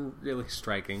stuff. Really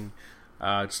striking.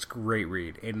 Just a great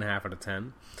read. 8.5 out of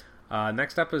 10.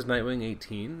 Next up is Nightwing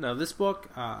 18. Now this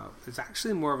book is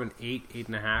actually more of an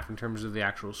 8.5 in terms of the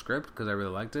actual script, because I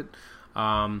really liked it.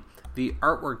 The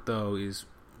artwork though is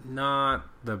not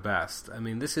the best. I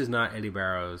mean, this is not Eddie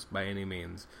Barrows by any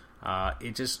means.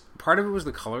 It just, part of it was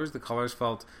the colors. The colors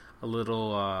felt a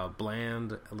little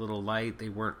bland, a little light. They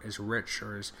weren't as rich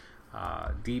or as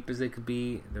deep as they could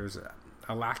be. There's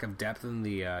a lack of depth in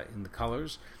the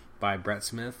colors by Brett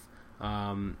Smith.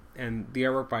 And the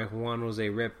artwork by Juan Jose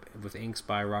Rip with inks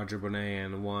by Roger Bonet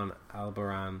and Juan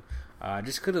Albarran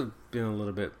just could have been a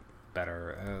little bit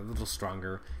better, a little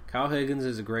stronger. Kyle Higgins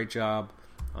does a great job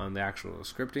on the actual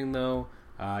scripting, though.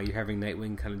 You're having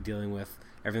Nightwing kind of dealing with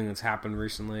everything that's happened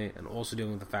recently, and also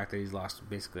dealing with the fact that he's lost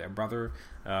basically a brother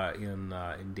in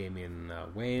Damian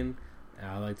Wayne.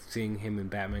 I like seeing him and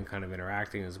Batman kind of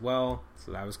interacting as well,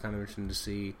 so that was kind of interesting to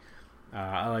see.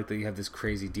 I like that you have this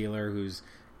crazy dealer who's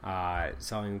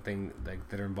selling things like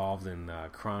that are involved in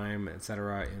crime,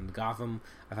 etc. in Gotham.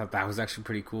 I thought that was actually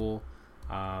pretty cool.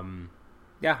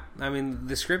 Yeah, I mean,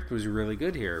 the script was really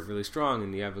good here, really strong,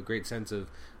 and you have a great sense of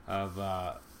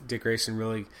Dick Grayson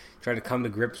really trying to come to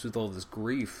grips with all this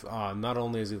grief. Not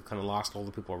only has he kind of lost all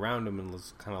the people around him and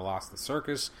kind of lost the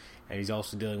circus, and he's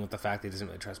also dealing with the fact that he doesn't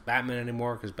really trust Batman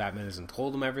anymore because Batman hasn't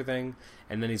told him everything,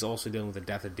 and then he's also dealing with the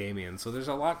death of Damian. So there's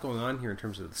a lot going on here in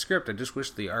terms of the script. I just wish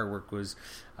the artwork was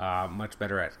much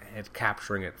better at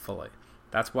capturing it fully.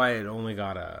 That's why it only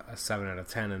got a 7 out of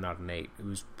 10 and not an 8. It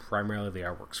was primarily the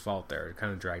artwork's fault there. It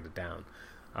kind of dragged it down.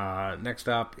 Next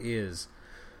up is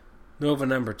Nova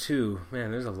number 2.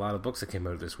 Man, there's a lot of books that came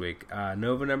out this week.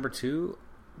 Nova number 2,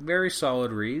 very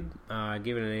solid read. I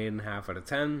gave it an 8.5 out of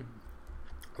 10.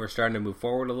 We're starting to move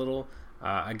forward a little.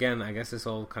 Again, I guess this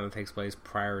all kind of takes place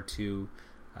prior to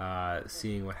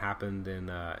seeing what happened in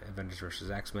Avengers vs.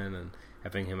 X-Men and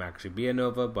having him actually be a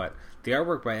Nova. But the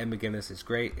artwork by Ed McGuinness is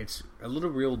great. It's a little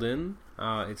reeled in.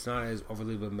 It's not as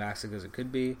overly bombastic as it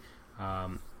could be.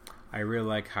 I really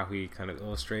like how he kind of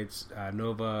illustrates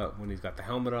Nova when he's got the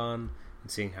helmet on and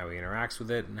seeing how he interacts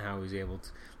with it and how he's able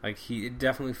to... it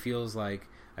definitely feels like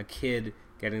a kid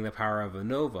getting the power of a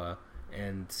Nova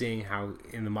and seeing how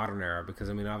in the modern era, because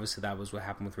I mean obviously that was what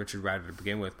happened with Richard Rider to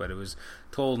begin with, but it was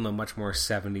told in a much more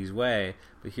 70s way.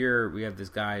 But here we have this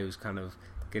guy who's kind of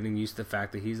getting used to the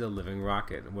fact that he's a living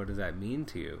rocket, and what does that mean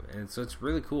to you? And so it's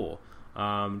really cool.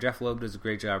 Jeff Loeb does a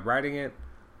great job writing it.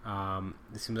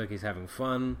 It seems like he's having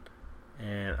fun,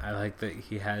 and I like that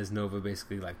he has Nova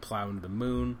basically like plow into the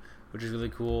moon, which is really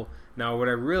cool. Now what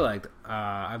I really liked,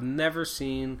 I've never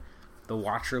seen the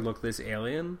Watcher look this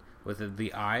alien with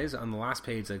the eyes on the last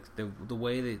page. Like the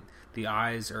way that the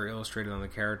eyes are illustrated on the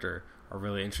character are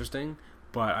really interesting,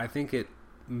 but I think it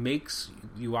makes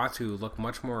Uatu look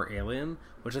much more alien,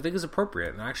 which I think is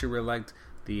appropriate. And I actually really liked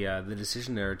the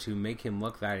decision there to make him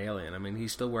look that alien. I mean,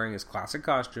 he's still wearing his classic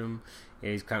costume.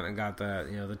 He's kind of got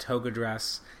the toga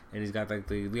dress, and he's got like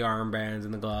the armbands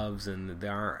and the gloves and the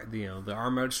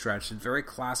arm outstretched. It's very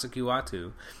classic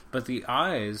Uatu, but the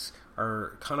eyes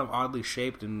are kind of oddly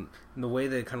shaped, and the way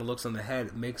that it kind of looks on the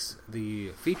head makes the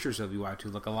features of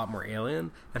Uatu look a lot more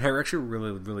alien, and I actually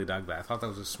really dug that. I thought that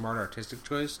was a smart artistic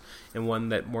choice and one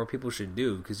that more people should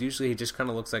do, because usually he just kind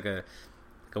of looks like a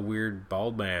weird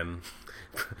bald man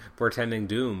portending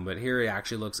doom, but here he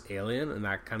actually looks alien, and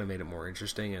that kind of made it more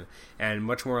interesting and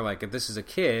much more like if this is a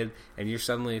kid and you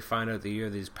suddenly find out that you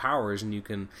have these powers and you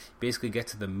can basically get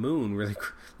to the moon really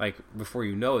like before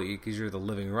you know it, because you're the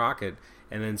living rocket,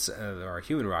 and then or a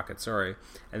human rocket, sorry,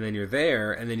 and then you're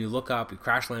there, and then you look up, you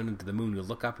crash land into the moon, you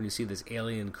look up and you see this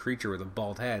alien creature with a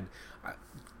bald head.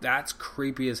 That's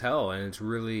creepy as hell, and it's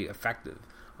really effective.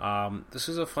 This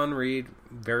is a fun read,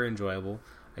 very enjoyable.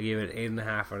 I gave it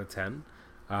 8.5 out of 10.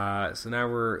 So now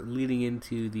we're leading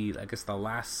into the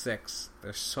last 6.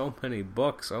 There's so many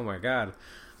books. Oh my god.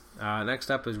 Next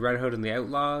up is Red Hood and the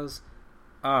Outlaws.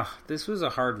 This was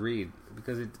a hard read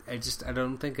because I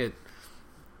don't think it.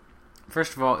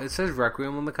 First of all, it says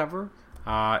Requiem on the cover.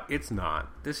 It's not.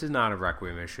 This is not a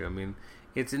Requiem issue. I mean,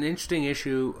 it's an interesting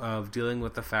issue of dealing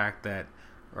with the fact that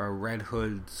Red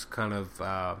Hood's kind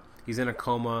of he's in a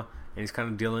coma and he's kind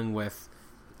of dealing with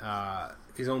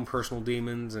his own personal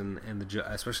demons and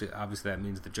especially obviously that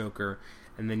means the Joker.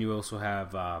 And then you also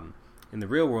have in the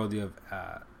real world you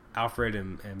have Alfred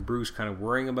and Bruce kind of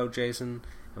worrying about Jason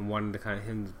and wanting to kind of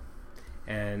him.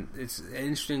 And it's an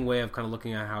interesting way of kind of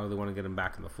looking at how they want to get him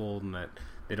back in the fold, and that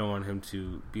they don't want him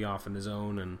to be off on his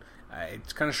own. And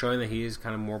it's kind of showing that he is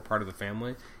kind of more part of the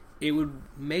family. It would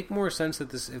make more sense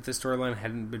that if this storyline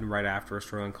hadn't been right after a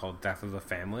storyline called Death of the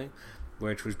Family,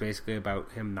 which was basically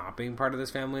about him not being part of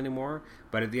this family anymore.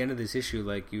 But at the end of this issue,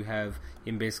 like, you have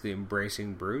him basically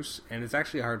embracing Bruce, and it's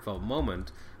actually a heartfelt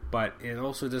moment, but it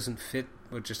also doesn't fit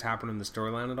what just happened in the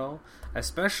storyline at all,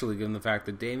 especially given the fact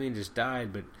that Damian just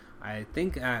died. But I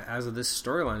think as of this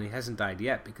storyline, he hasn't died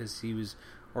yet because he was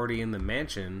already in the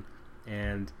mansion,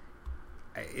 and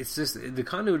it's just the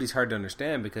continuity is hard to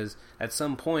understand because at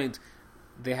some point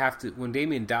they have to, when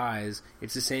Damian dies,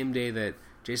 it's the same day that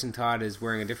Jason Todd is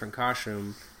wearing a different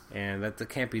costume, and that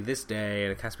can't be this day,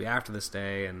 and it has to be after this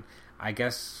day. And I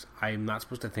guess I'm not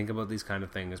supposed to think about these kind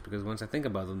of things because once I think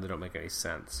about them, they don't make any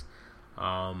sense.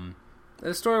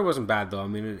 The story wasn't bad though. I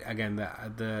mean, again,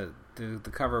 the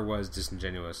cover was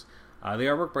disingenuous. The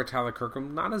artwork by Tyler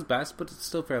Kirkham, not his best, but it's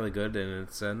still fairly good, and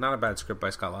it's not a bad script by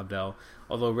Scott Lobdell.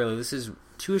 Although, really, this is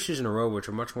 2 issues in a row which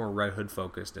are much more Red Hood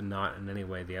focused and not in any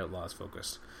way the Outlaws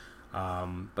focused.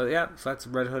 But yeah, so that's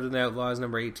Red Hood and the Outlaws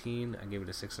number 18. I gave it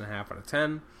a 6.5 out of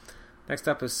 10. Next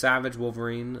up is Savage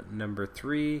Wolverine number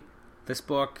 3. This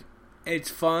book, It's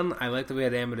fun. I like that we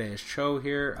had Amadeus Cho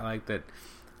here. I like that.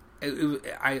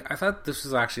 I thought this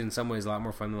was actually in some ways a lot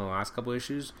more fun than the last couple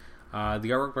issues. The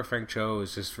artwork by Frank Cho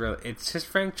is just really. It's just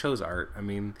Frank Cho's art. I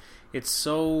mean, it's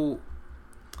so.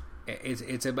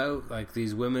 It's about like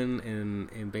these women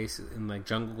in like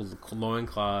jungle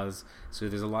loincloths. So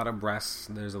there's a lot of breasts.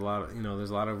 There's a lot of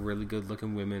there's a lot of really good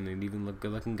looking women and even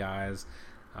good looking guys.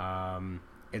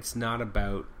 It's not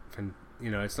about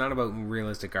it's not about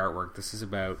realistic artwork. This is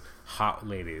about hot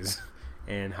ladies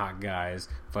and hot guys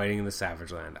fighting in the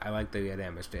Savage Land. I like that you had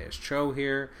Amadeus Cho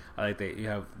here. I like that you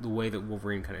have the way that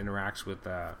Wolverine kind of interacts with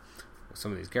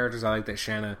some of these characters. I like that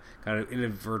Shanna kind of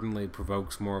inadvertently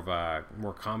provokes more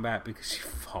combat because she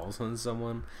falls on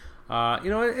someone.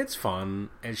 It's fun,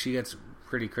 and she gets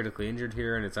pretty critically injured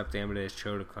here, and it's up to Amadeus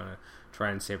Cho to kind of try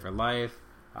and save her life.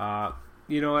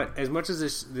 You know what? As much as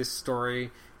this story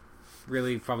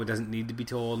really probably doesn't need to be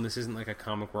told, and this isn't like a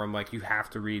comic where I'm like, you have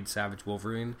to read Savage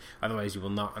Wolverine, otherwise you will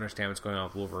not understand what's going on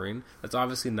with Wolverine. That's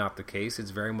obviously not the case.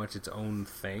 It's very much its own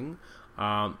thing.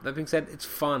 That being said, it's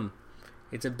fun.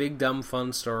 It's a big, dumb,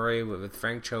 fun story with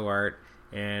Frank Cho art,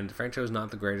 and Frank Cho is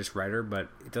not the greatest writer, but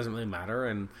it doesn't really matter,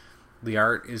 and the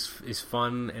art is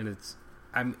fun, and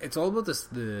it's all about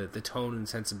the tone and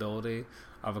sensibility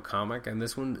of a comic, and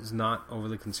this one is not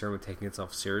overly concerned with taking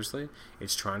itself seriously.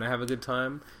 It's trying to have a good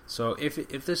time. So if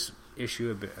this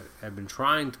issue had been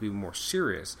trying to be more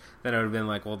serious, then I would have been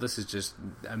like, well, this is just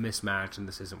a mismatch and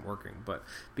this isn't working. But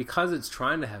because it's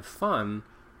trying to have fun,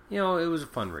 it was a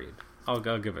fun read. I'll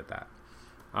give it that.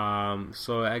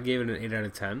 So I gave it an 8 out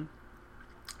of 10.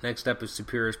 Next up is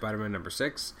Superior Spider-Man number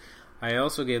 6. I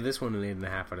also gave this one an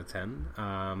 8.5 out of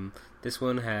 10. This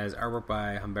one has artwork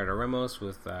by Humberto Ramos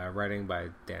with writing by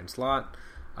Dan Slott.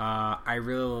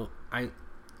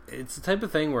 It's the type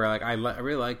of thing where like I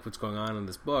really like what's going on in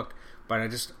this book, but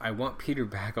I want Peter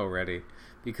back already,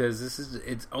 because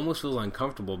it almost feels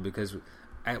uncomfortable, because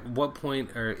at what point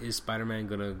is Spider-Man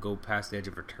going to go past the edge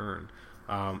of return?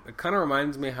 It kind of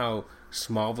reminds me how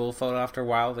Smallville felt after a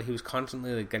while, that he was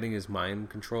constantly like getting his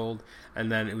mind controlled,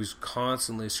 and then it was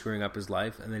constantly screwing up his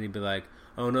life, and then he'd be like,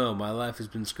 oh no, my life has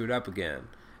been screwed up again,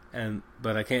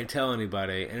 but I can't tell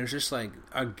anybody, and it's just like,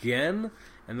 again?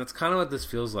 And that's kind of what this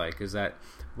feels like, is that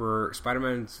where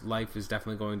Spider-Man's life is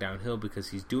definitely going downhill because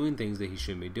he's doing things that he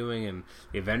shouldn't be doing, and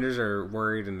the Avengers are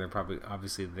worried, and they're probably,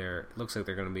 obviously, it looks like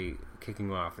they're going to be kicking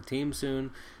him off the team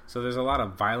soon, so there's a lot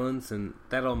of violence, and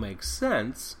that all makes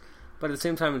sense, but at the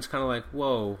same time, it's kind of like,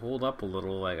 whoa, hold up a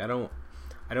little, like, I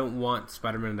don't want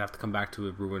Spider-Man to have to come back to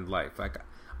a ruined life. Like,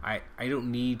 I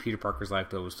don't need Peter Parker's life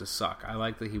to always to suck. I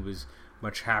like that he was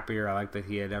much happier. I like that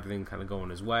he had everything kind of going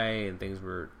his way and things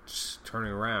were just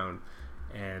turning around.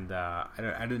 And I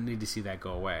didn't need to see that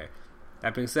go away.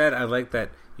 That being said, I like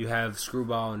that you have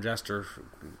Screwball and Jester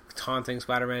taunting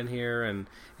Spider-Man here, and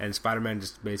Spider-Man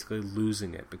just basically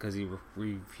losing it because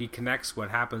he connects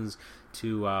what happens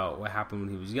to what happened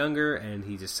when he was younger, and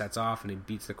he just sets off and he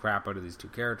beats the crap out of these two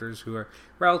characters who are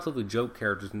relatively joke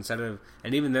characters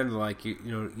and even then they're like, you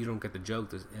don't get the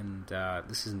joke, and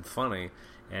this isn't funny,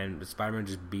 and Spider-Man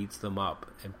just beats them up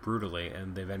and brutally,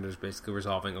 and the Avengers basically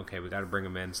resolving, okay, we got to bring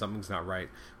him in, something's not right,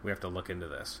 we have to look into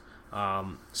this.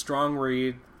 Strong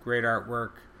read, great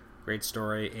artwork, great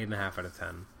story, 8.5 out of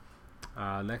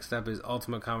 10. Next up is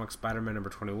Ultimate Comics Spider-Man number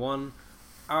 21.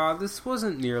 This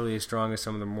wasn't nearly as strong as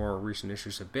some of the more recent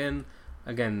issues have been.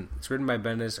 Again, it's written by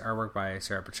Bendis, artwork by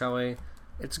Sarah Pichelli.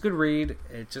 It's a good read.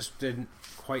 It just didn't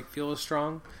quite feel as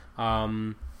strong.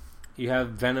 You have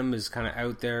Venom is kind of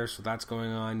out there, so that's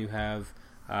going on. You have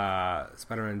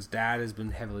Spider-Man's dad has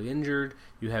been heavily injured.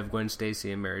 You have Gwen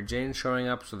Stacy and Mary Jane showing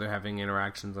up, so they're having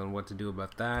interactions on what to do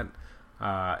about that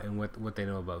and what they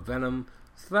know about Venom.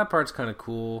 So that part's kind of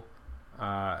cool.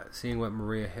 Seeing what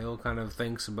Maria Hill kind of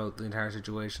thinks about the entire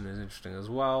situation is interesting as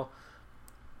well.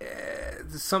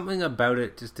 Something about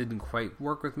it just didn't quite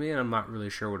work with me, and I'm not really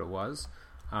sure what it was.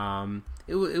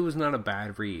 It was not a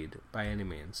bad read by any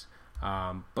means.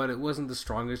 But it wasn't the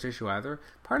strongest issue either.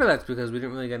 Part of that's because we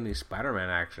didn't really get any Spider-Man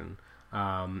action.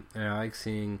 And I like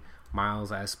seeing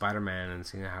Miles as Spider-Man and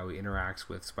seeing how he interacts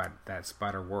with that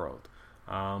Spider world.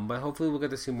 But hopefully we'll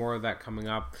get to see more of that coming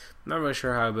up. I'm not really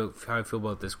sure how I feel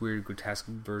about this weird, grotesque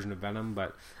version of Venom,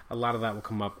 but a lot of that will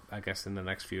come up, I guess, in the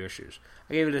next few issues.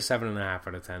 I gave it a 7.5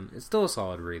 out of 10. It's still a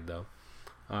solid read, though.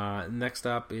 Next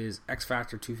up is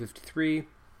X-Factor 253.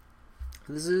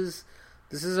 This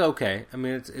is okay. I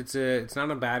mean, it's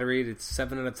not a bad read. It's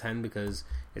 7 out of 10 because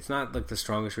it's not like the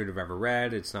strongest read I've ever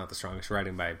read. It's not the strongest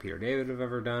writing by Peter David I've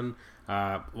ever done.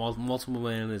 Multiple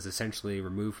Man is essentially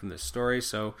removed from this story,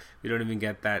 so we don't even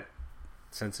get that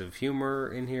sense of humor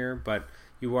in here. But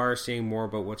you are seeing more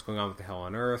about what's going on with the Hell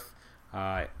on Earth.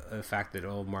 The fact that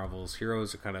all Marvel's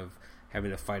heroes are kind of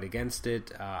having to fight against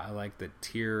it. I like that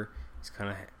Tyr is kind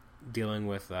of dealing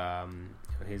with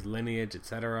his lineage,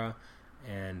 etc.,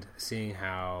 and seeing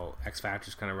how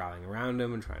X-Factor's kind of rallying around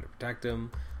him and trying to protect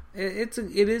him. It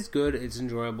is good. It's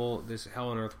enjoyable. This Hell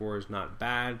on Earth War is not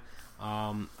bad.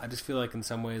 I just feel like in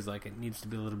some ways like it needs to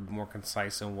be a little bit more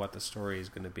concise on what the story is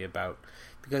going to be about,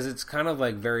 because it's kind of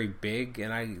like very big,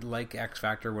 and I like X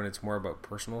Factor when it's more about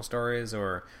personal stories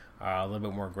or a little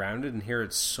bit more grounded, and here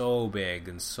it's so big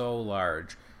and so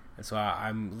large, and so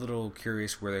I'm a little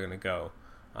curious where they're going to go.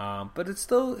 But it's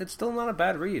still not a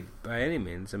bad read by any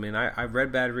means. I mean, I've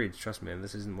read bad reads, trust me, and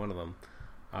this isn't one of them.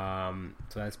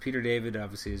 So that's Peter David.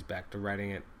 Obviously, is back to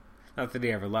writing it. Not that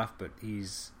he ever left, but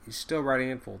he's still writing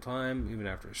it full time, even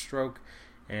after a stroke.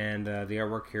 And the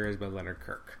artwork here is by Leonard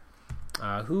Kirk,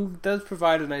 who does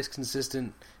provide a nice,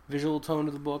 consistent visual tone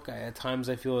to the book. At times,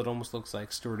 I feel it almost looks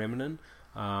like Stuart Immonen,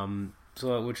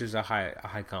 which is a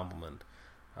high compliment.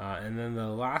 And then the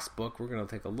last book we're going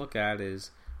to take a look at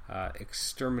is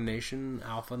Extermination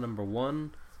Alpha #1.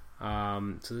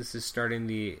 So this is starting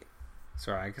the...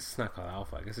 Sorry, I guess it's not called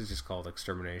Alpha. I guess it's just called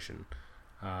Extermination.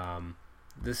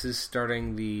 This is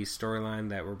starting the storyline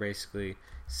that we're basically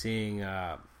seeing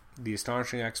the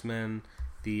Astonishing X-Men,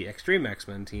 the Extreme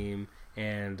X-Men team,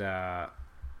 and the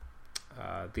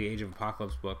Age of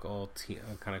Apocalypse book all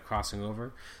kind of crossing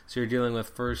over. So you're dealing with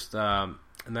first a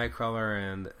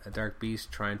Nightcrawler and a Dark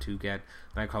Beast trying to get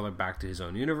Nightcrawler back to his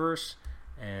own universe,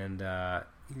 and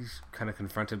he's kind of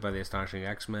confronted by the Astonishing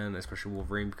X-Men, especially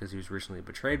Wolverine, because he was recently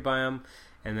betrayed by him.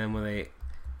 And then when they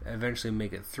eventually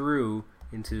make it through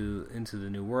into the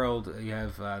new world, you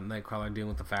have Nightcrawler dealing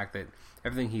with the fact that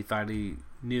everything he thought he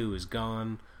knew is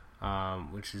gone,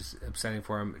 which is upsetting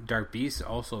for him. Dark Beast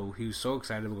also, he was so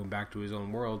excited about going back to his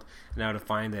own world, and now to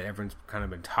find that everyone's kind of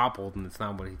been toppled and it's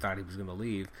not what he thought he was going to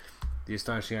leave. The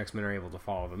Astonishing X-Men are able to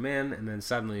follow them in, and then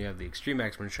suddenly you have the Extreme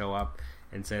X-Men show up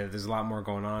and say that there's a lot more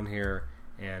going on here,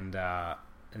 and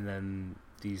then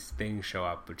these things show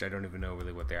up, which I don't even know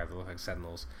really what they are. They look like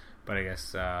Sentinels, but I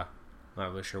guess not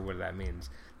really sure what that means.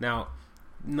 Now,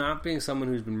 not being someone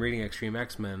who's been reading Extreme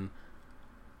X-Men,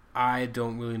 I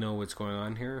don't really know what's going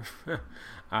on here.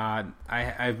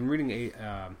 I've been reading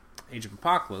Age of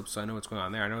Apocalypse, so I know what's going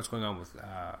on there. I know what's going on with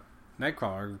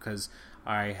Nightcrawler because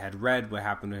I had read what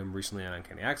happened to him recently on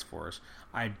Uncanny X-Force.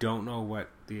 I don't know what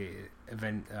the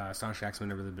event Astonishing X-Men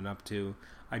have really been up to.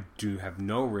 I do have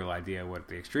no real idea what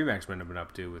the Extreme X-Men have been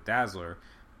up to with Dazzler.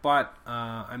 But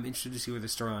I'm interested to see where the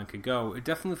storyline could go. It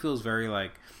definitely feels very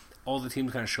like all the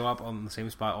teams kind of show up on the same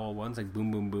spot all at once, like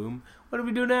boom, boom, boom. What do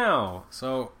we do now?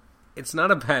 So it's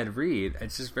not a bad read.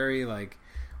 It's just very like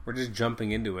we're just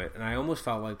jumping into it. And I almost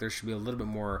felt like there should be a little bit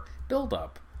more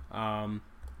build-up.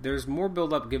 There's more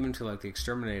build-up given to like the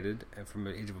Exterminated from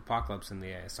the Age of Apocalypse and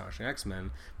the Astonishing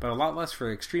X-Men, but a lot less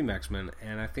for Extreme X-Men.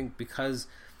 And I think because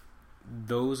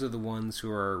those are the ones who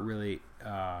are really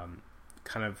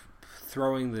kind of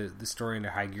throwing the story into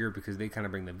high gear because they kind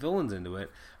of bring the villains into it,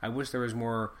 I wish there was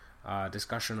more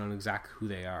discussion on exactly who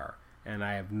they are. And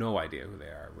I have no idea who they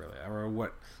are, really. Or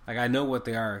what, like, I know what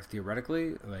they are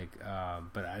theoretically, like,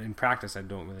 but in practice, I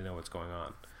don't really know what's going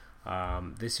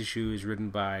on. This issue is written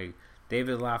by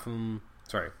David Lapham.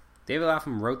 Sorry, David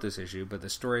Lapham wrote this issue, but the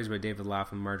story is by David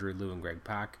Lapham, Marjorie Liu, and Greg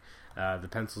Pak. The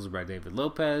pencils are by David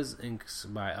Lopez, inks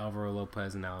by Alvaro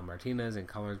Lopez and Alan Martinez, and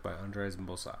colors by Andres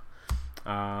Mbosa.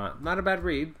 Not a bad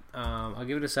read. I'll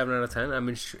give it a 7 out of 10. I'm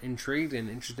intrigued and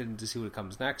interested to see what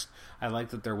comes next. I like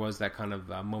that there was that kind of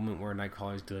moment where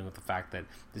Nightcrawler is dealing with the fact that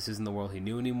this isn't the world he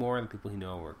knew anymore, and the people he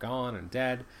knew were gone and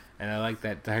dead. And I like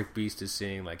that Dark Beast is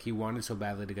seeing, like, he wanted so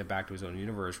badly to get back to his own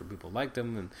universe where people liked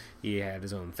him, and he had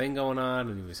his own thing going on,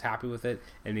 and he was happy with it,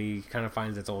 and he kind of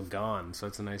finds it's all gone. So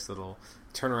it's a nice little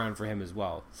turnaround for him as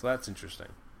well. So that's interesting.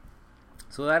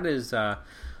 So that is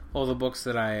all the books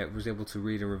that I was able to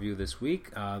read and review this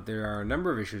week. There are a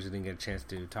number of issues I didn't get a chance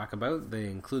to talk about. They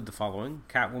include the following: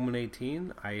 Catwoman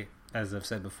 18. As I've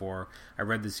said before, I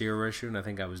read the 0 issue and I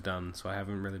think I was done, so I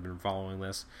haven't really been following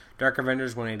this. Dark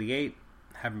Avengers 188.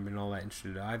 Haven't been all that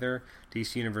interested either.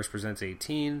 DC Universe Presents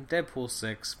 18. Deadpool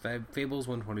 6. Fables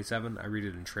 127. I read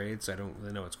it in trade, so I don't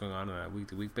really know what's going on a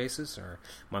week-to-week basis or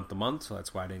month-to-month, so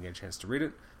that's why I didn't get a chance to read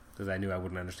it, because I knew I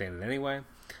wouldn't understand it anyway.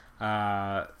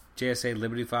 JSA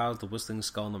Liberty Files, The Whistling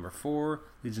Skull #4,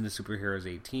 Legion of Superheroes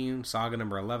 18, Saga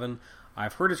 #11.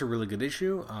 I've heard it's a really good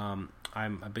issue. I'm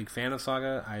a big fan of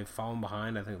Saga. I've fallen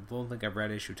behind. I don't think I've read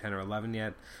issue 10 or 11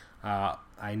 yet.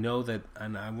 I know that,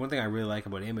 and one thing I really like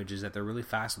about Image is that they're really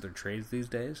fast with their trades these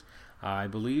days. I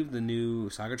believe the new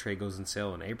Saga trade goes on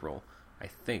sale in April, I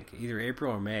think, either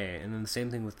April or May, and then the same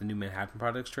thing with the new Manhattan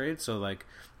Projects trade. So, like,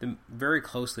 very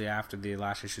closely after the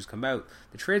last issues come out,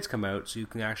 the trades come out, so you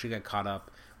can actually get caught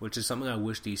up, which is something I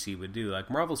wish DC would do. Like,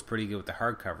 Marvel's pretty good with the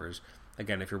hardcovers.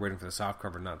 Again, if you're waiting for the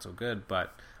softcover, not so good,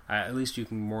 but at least you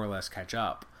can more or less catch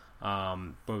up.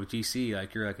 But with DC,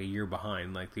 like, you're like a year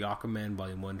behind. Like, the Aquaman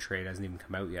Volume 1 trade hasn't even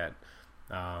come out yet.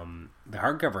 The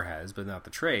hardcover has, but not the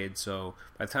trade. So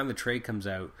by the time the trade comes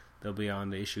out, they'll be on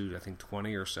the issue, I think,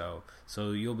 20 or so.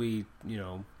 So you'll be,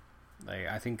 like,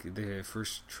 I think the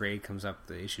first trade comes up,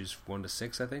 the issues 1 to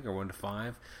 6, I think, or 1 to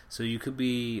 5. So you could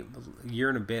be a year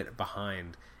and a bit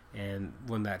behind, and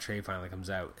when that trade finally comes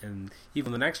out. And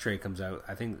even when the next trade comes out,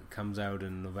 I think it comes out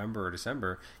in November or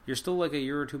December, you're still like a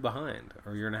year or two behind,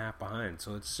 or a year and a half behind.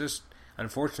 So it's just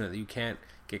unfortunate that you can't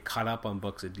get caught up on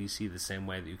books at DC the same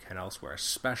way that you can elsewhere,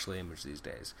 especially Image these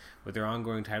days. With their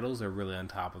ongoing titles, they're really on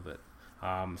top of it.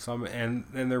 And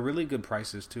they're really good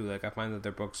prices too. Like, I find that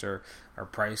their books are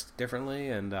priced differently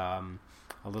and a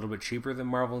little bit cheaper than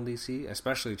Marvel and DC,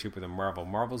 especially cheaper than Marvel.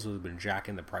 Marvel's has been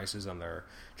jacking the prices on their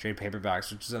trade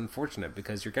paperbacks, which is unfortunate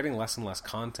because you're getting less and less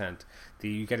content.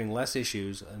 You're getting less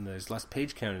issues and there's less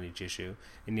page count in each issue,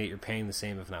 and yet you're paying the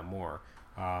same, if not more.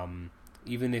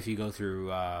 Even if you go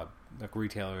through like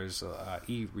retailers,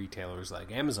 e-retailers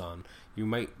like Amazon, you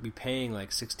might be paying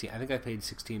like 16. I think I paid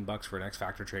 $16 for an X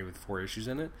Factor trade with 4 issues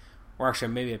in it. Or actually,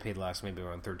 maybe I paid less, maybe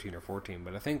around 13 or 14.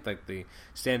 But I think like the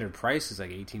standard price is like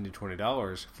 $18 to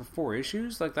 $20 for 4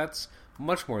 issues. Like, that's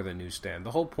much more than newsstand.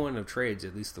 The whole point of trades,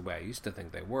 at least the way I used to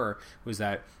think they were, was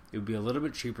that it would be a little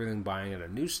bit cheaper than buying at a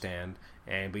newsstand,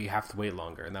 but you have to wait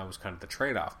longer, and that was kind of the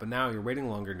trade-off. But now you're waiting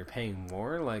longer and you're paying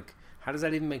more. Like, how does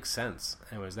that even make sense?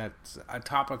 Anyways, that's a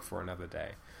topic for another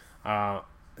day. The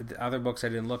other books I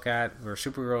didn't look at were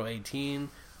Supergirl 18.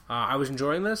 I was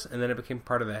enjoying this, and then it became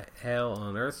part of the Hell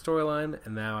on Earth storyline,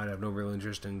 and now I have no real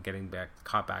interest in getting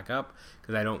caught back up,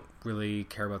 because I don't really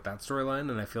care about that storyline,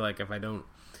 and I feel like if I don't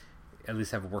at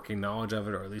least have a working knowledge of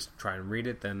it, or at least try and read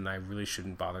it, then I really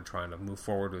shouldn't bother trying to move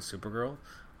forward with Supergirl.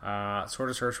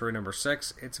 Sword of Sorcery number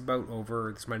 6, it's about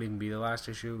over. This might even be the last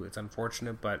issue. It's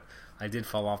unfortunate, but I did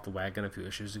fall off the wagon a few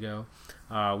issues ago.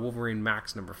 Wolverine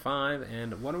Max number 5,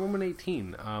 and Wonder Woman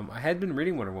 18. I had been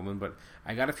reading Wonder Woman, but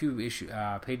I got a few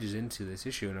pages into this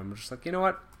issue, and I'm just like, you know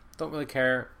what? Don't really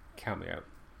care. Count me out.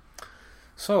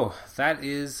 So that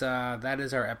is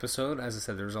our episode. As I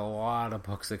said, there's a lot of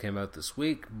books that came out this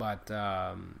week, but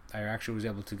I actually was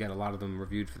able to get a lot of them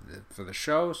reviewed for the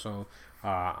show, so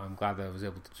I'm glad that I was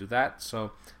able to do that.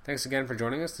 So thanks again for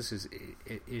joining us. This is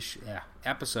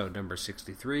episode number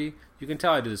 63. You can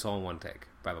tell I do this all in one take,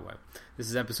 by the way. This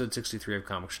is episode 63 of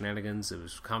Comic Shenanigans. It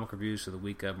was comic reviews for the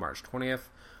week of March 20th.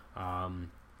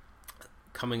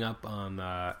 Coming up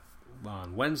on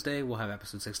Wednesday, we'll have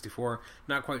episode 64.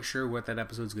 Not quite sure what that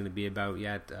episode's going to be about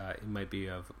yet. It might be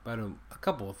about a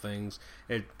couple of things.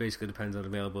 It basically depends on the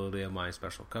availability of my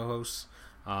special co-hosts.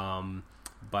 But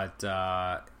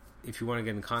if you want to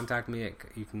get in contact with me,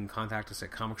 you can contact us at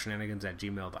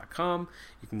comicshenanigans@gmail.com.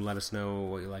 You can let us know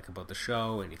what you like about the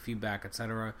show, any feedback,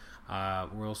 etc.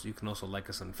 You can also like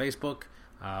us on Facebook.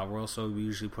 We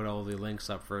usually put all the links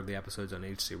up for the episodes on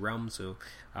HC Realm, so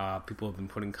people have been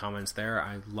putting comments there.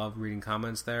 I love reading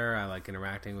comments there. I like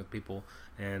interacting with people,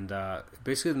 and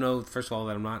basically to know, first of all,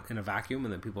 that I'm not in a vacuum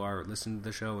and that people are listening to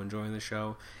the show, enjoying the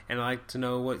show, and I like to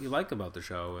know what you like about the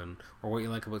show or what you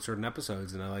like about certain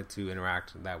episodes, and I like to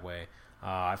interact that way.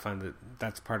 I find that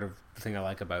that's part of the thing I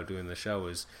like about doing the show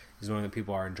is knowing that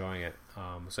people are enjoying it.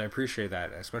 So I appreciate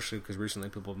that, especially because recently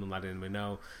people have been letting me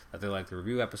know that they like the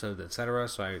review episodes, etc.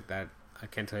 So I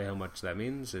can't tell you how much that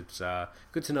means. It's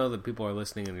good to know that people are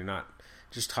listening and you're not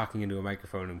just talking into a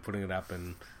microphone and putting it up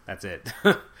and that's it.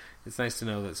 It's nice to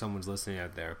know that someone's listening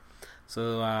out there.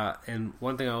 So, and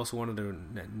one thing I also wanted to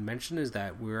mention is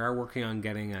that we are working on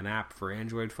getting an app for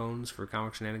Android phones for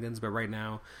Comic Shenanigans, but right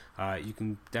now you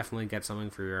can definitely get something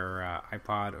for your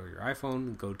iPod or your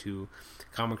iPhone. Go to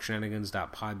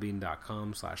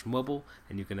comicshenanigans.podbean.com/mobile,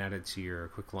 and you can add it to your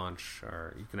quick launch,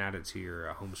 or you can add it to your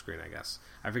home screen, I guess.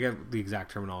 I forget the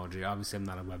exact terminology. Obviously, I'm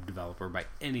not a web developer by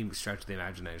any stretch of the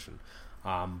imagination,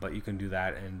 but you can do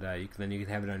that, and then you can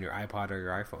have it on your iPod or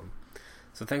your iPhone.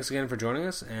 So thanks again for joining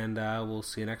us, and we'll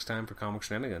see you next time for Comic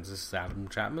Shenanigans. This is Adam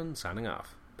Chapman signing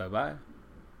off. Bye-bye.